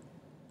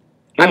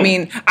 I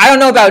mean, I don't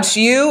know about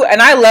you, and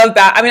I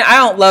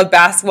don't love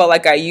basketball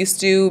like I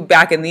used to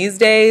back in these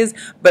days,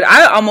 but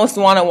I almost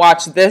want to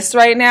watch this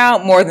right now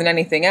more than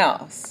anything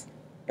else.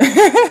 You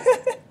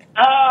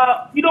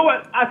know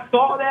what? I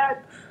saw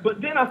that, but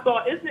then I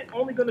saw, isn't it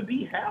only going to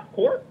be half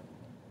court?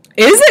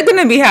 Is it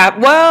going to be half?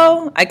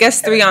 Well, I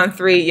guess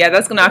 3-on-3. Yeah,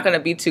 that's not going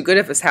to be too good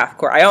if it's half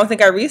court. I don't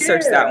think I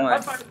researched that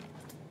one. Like,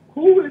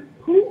 who the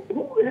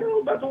hell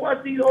is about to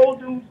watch these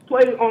old dudes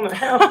play on a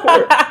half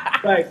court?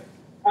 Like,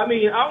 I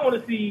mean, I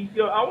want to see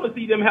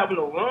them having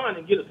a run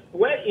and get a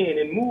sweat in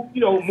and move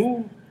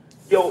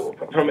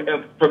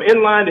from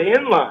in line to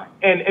in line.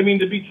 And I mean,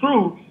 to be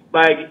true,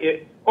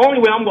 like, only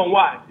way I'm gonna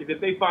watch is if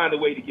they find a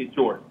way to get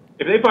Jordan.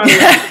 If they find a way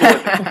to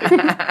get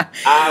Jordan,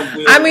 I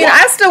will. I mean,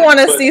 I still want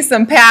to see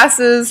some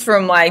passes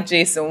from like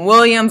Jason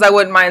Williams. I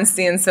wouldn't mind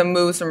seeing some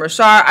moves from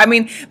Rashard. I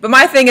mean, but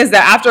my thing is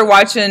that after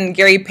watching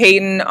Gary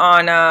Payton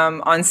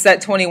on Set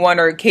 21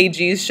 or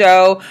KG's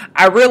show,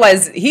 I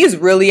realized he's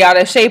really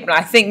out of shape, and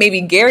I think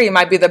maybe Gary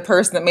might be the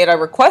person that I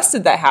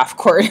requested that half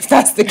court if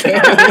that's the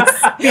case.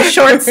 Be a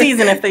short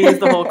season if they use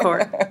the whole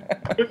court.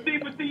 But see,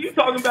 you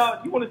talking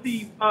about you want to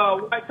see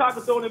White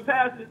Chocolate throwing them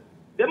passes.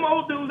 Them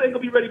old dudes ain't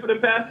gonna be ready for them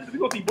passes. We're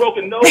gonna see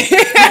broken noses.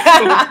 It's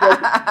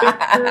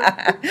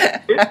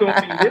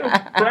gonna be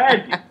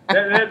tragic.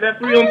 That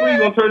 3-on-3 is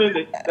gonna turn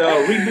into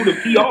reboot of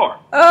PR.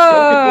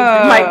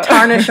 Oh, might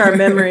tarnish our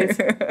memories.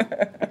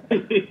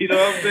 You know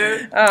what I'm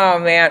saying? Oh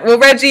man. Well,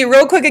 Reggie,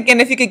 real quick again,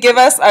 if you could give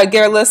us,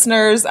 give our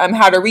listeners,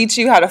 how to reach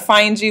you, how to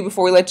find you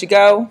before we let you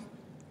go.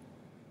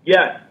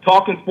 Yes,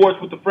 Talking Sports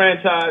with the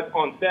Franchise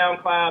on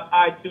SoundCloud,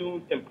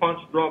 iTunes, and Punch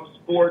Drunk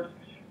Sports.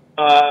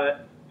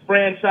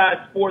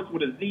 FranchiseSportz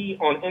with a Z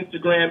on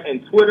Instagram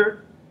and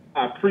Twitter.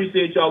 I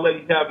appreciate y'all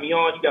ladies having me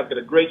on. You guys got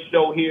a great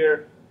show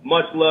here.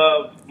 Much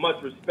love,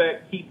 much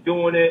respect. Keep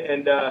doing it.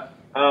 And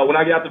when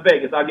I get out to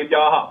Vegas, I'll give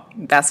y'all a hop.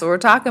 That's what we're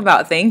talking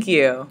about. Thank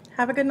you.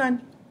 Have a good night.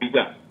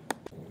 Yeah.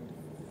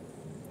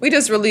 We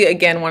just really,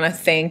 again, want to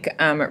thank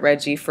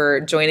Reggie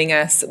for joining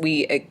us.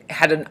 We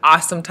had an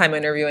awesome time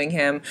interviewing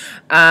him.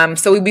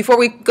 Before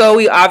we go,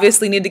 we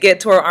obviously need to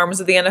get to our arms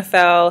of the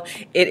NFL.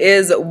 It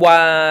is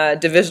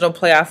divisional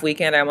playoff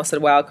weekend. I almost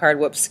said wild card.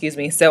 Whoops, excuse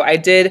me. So I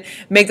did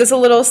make this a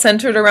little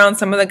centered around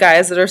some of the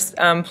guys that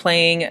are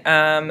playing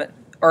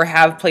or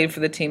have played for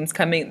the teams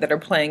that are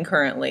playing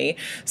currently.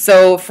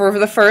 So for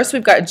the first,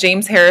 we've got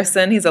James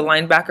Harrison. He's a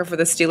linebacker for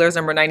the Steelers,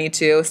 number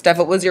 92. Steph,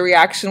 what was your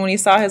reaction when you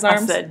saw his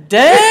arms? I said,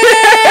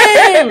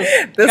 dang!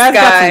 This guy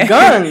got some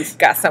guns.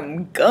 Got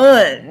some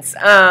guns.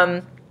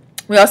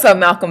 We also have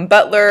Malcolm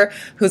Butler,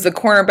 who's a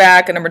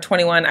cornerback at number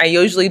 21. I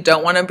usually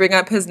don't want to bring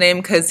up his name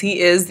because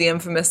he is the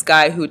infamous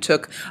guy who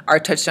took our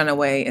touchdown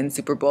away in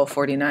Super Bowl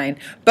 49.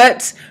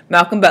 But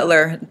Malcolm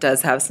Butler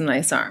does have some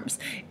nice arms.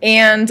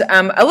 And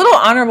a little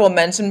honorable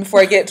mention before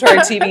I get to our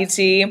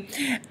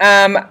TBT.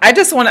 I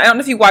don't know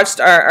if you watched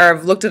or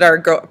looked at our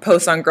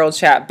post on Girl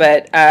Chat,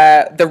 but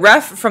the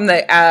ref from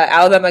the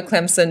Alabama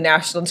Clemson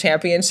National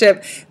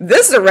Championship,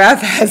 this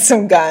ref has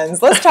some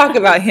guns. Let's talk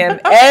about him.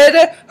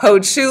 Ed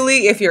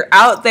Hochuli, if you're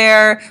out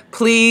there,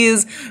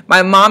 please.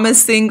 My mom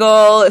is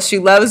single. She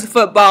loves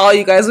football.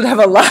 You guys would have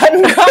a lot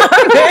in common.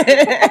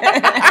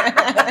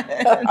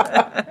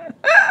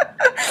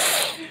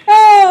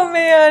 Oh,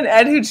 man.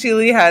 Ed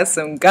Hochuli has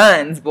some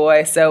guns,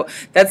 boy. So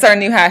that's our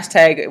new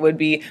hashtag. It would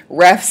be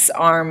refs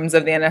arms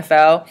of the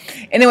NFL.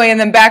 Anyway, and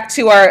then back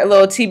to our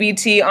little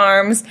TBT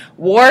arms.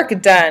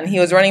 Warrick Dunn. He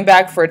was running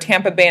back for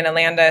Tampa Bay and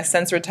Atlanta,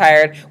 since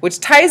retired, which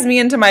ties me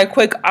into my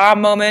quick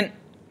moment.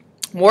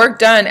 Warrick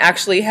Dunn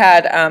actually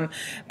had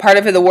part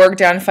of the Warrick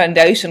Dunn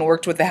Foundation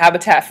worked with the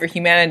Habitat for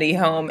Humanity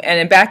home,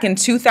 and back in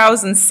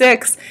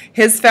 2006,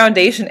 his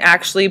foundation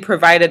actually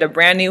provided a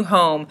brand new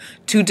home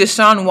to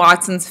Deshaun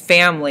Watson's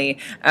family,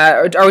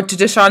 or to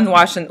Deshaun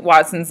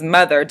Watson's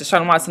mother.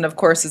 Deshaun Watson, of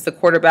course, is the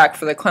quarterback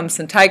for the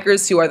Clemson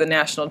Tigers, who are the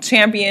national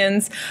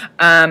champions,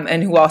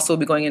 and who also will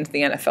be going into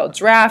the NFL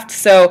draft.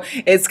 So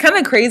it's kind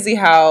of crazy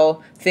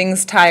how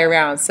things tie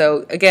around.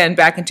 So again,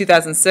 back in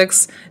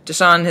 2006,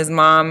 Deshaun, his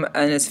mom,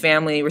 and his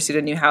family received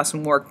a new house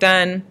from Warrick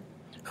Dunn.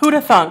 Who'd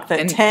have thunk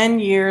that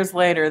 10 years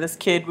later this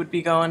kid would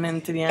be going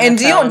into the NFL? And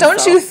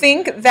don't you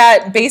think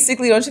that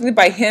basically,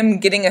 by him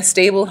getting a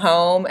stable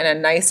home and a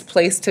nice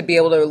place to be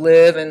able to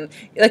live, and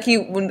like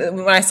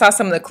when I saw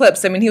some of the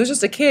clips, I mean, he was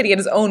just a kid. He had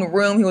his own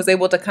room. He was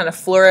able to kind of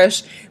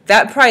flourish.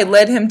 That probably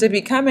led him to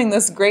becoming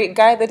this great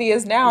guy that he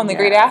is now and the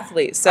great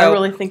athlete. So I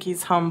really think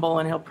he's humble,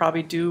 and he'll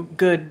probably do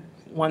good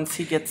once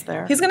he gets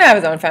there. He's going to have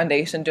his own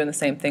foundation doing the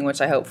same thing, which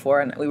I hope for,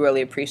 and we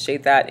really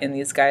appreciate that in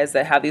these guys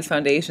that have these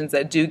foundations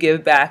that do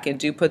give back and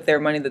do put their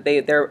money,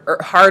 their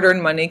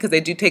hard-earned money, because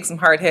they do take some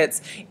hard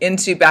hits,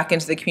 back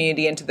into the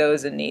community, into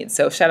those in need.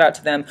 So shout out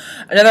to them.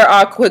 Another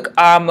quick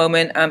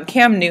moment,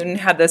 Cam Newton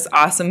had this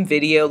awesome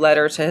video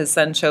letter to his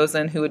son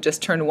Chosen, who had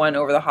just turned 1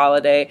 over the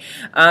holiday.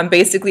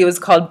 Basically, it was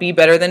called Be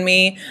Better Than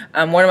Me.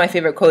 One of my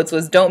favorite quotes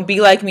was, "Don't be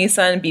like me,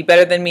 son, be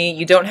better than me.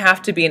 You don't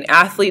have to be an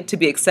athlete to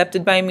be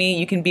accepted by me.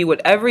 You can be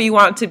whatever you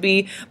want to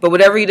be, but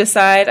whatever you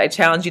decide, I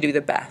challenge you to be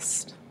the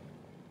best."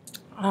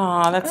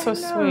 Oh, that's so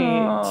sweet.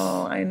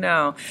 I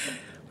know.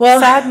 Well,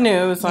 sad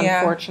news,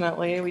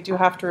 unfortunately. We do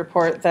have to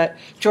report that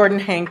Jordan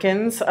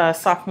Hankins, a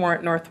sophomore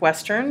at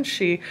Northwestern,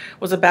 she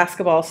was a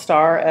basketball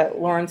star at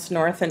Lawrence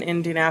North in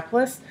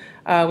Indianapolis,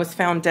 was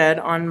found dead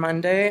on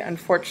Monday.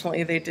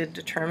 Unfortunately, they did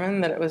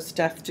determine that it was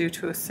death due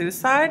to a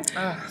suicide.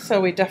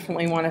 So we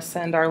definitely want to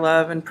send our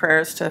love and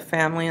prayers to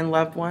family and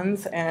loved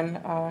ones and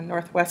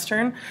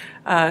Northwestern.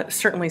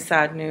 Certainly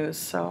sad news.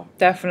 So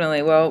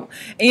definitely. Well,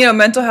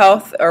 mental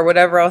health or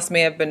whatever else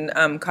may have been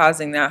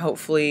causing that.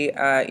 Hopefully,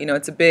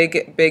 it's a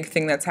big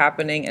thing that's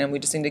happening, and we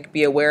just need to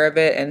be aware of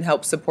it and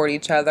help support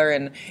each other.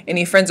 And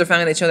any friends or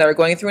family that you know that are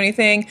going through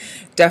anything,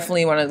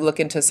 definitely want to look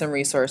into some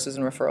resources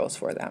and referrals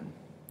for them.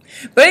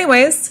 But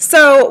anyways,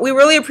 so we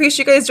really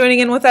appreciate you guys joining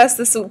in with us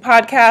this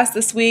podcast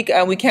this week.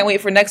 We can't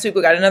wait for next week.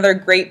 We got another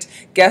great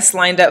guest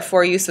lined up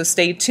for you, so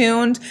stay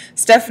tuned.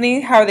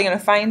 Stephanie, how are they going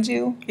to find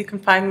you? You can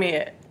find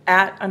me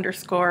at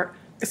S_Washington.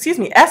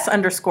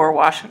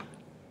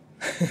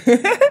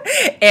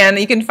 And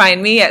you can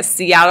find me at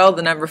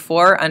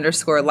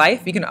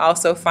Seattle4_life. You can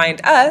also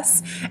find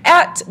us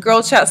at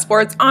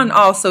GirlChatSports on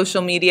all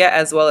social media,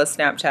 as well as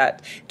Snapchat,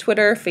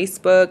 Twitter,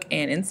 Facebook,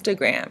 and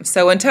Instagram.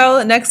 So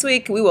until next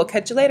week, we will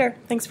catch you later.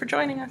 Thanks for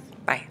joining us.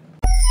 Bye.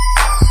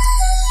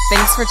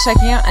 Thanks for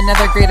checking out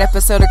another great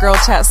episode of Girl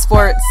Chat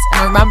Sports.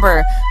 And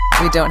remember,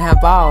 we don't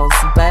have balls,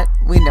 but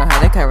we know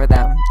how to cover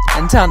them.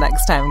 Until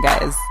next time,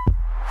 guys.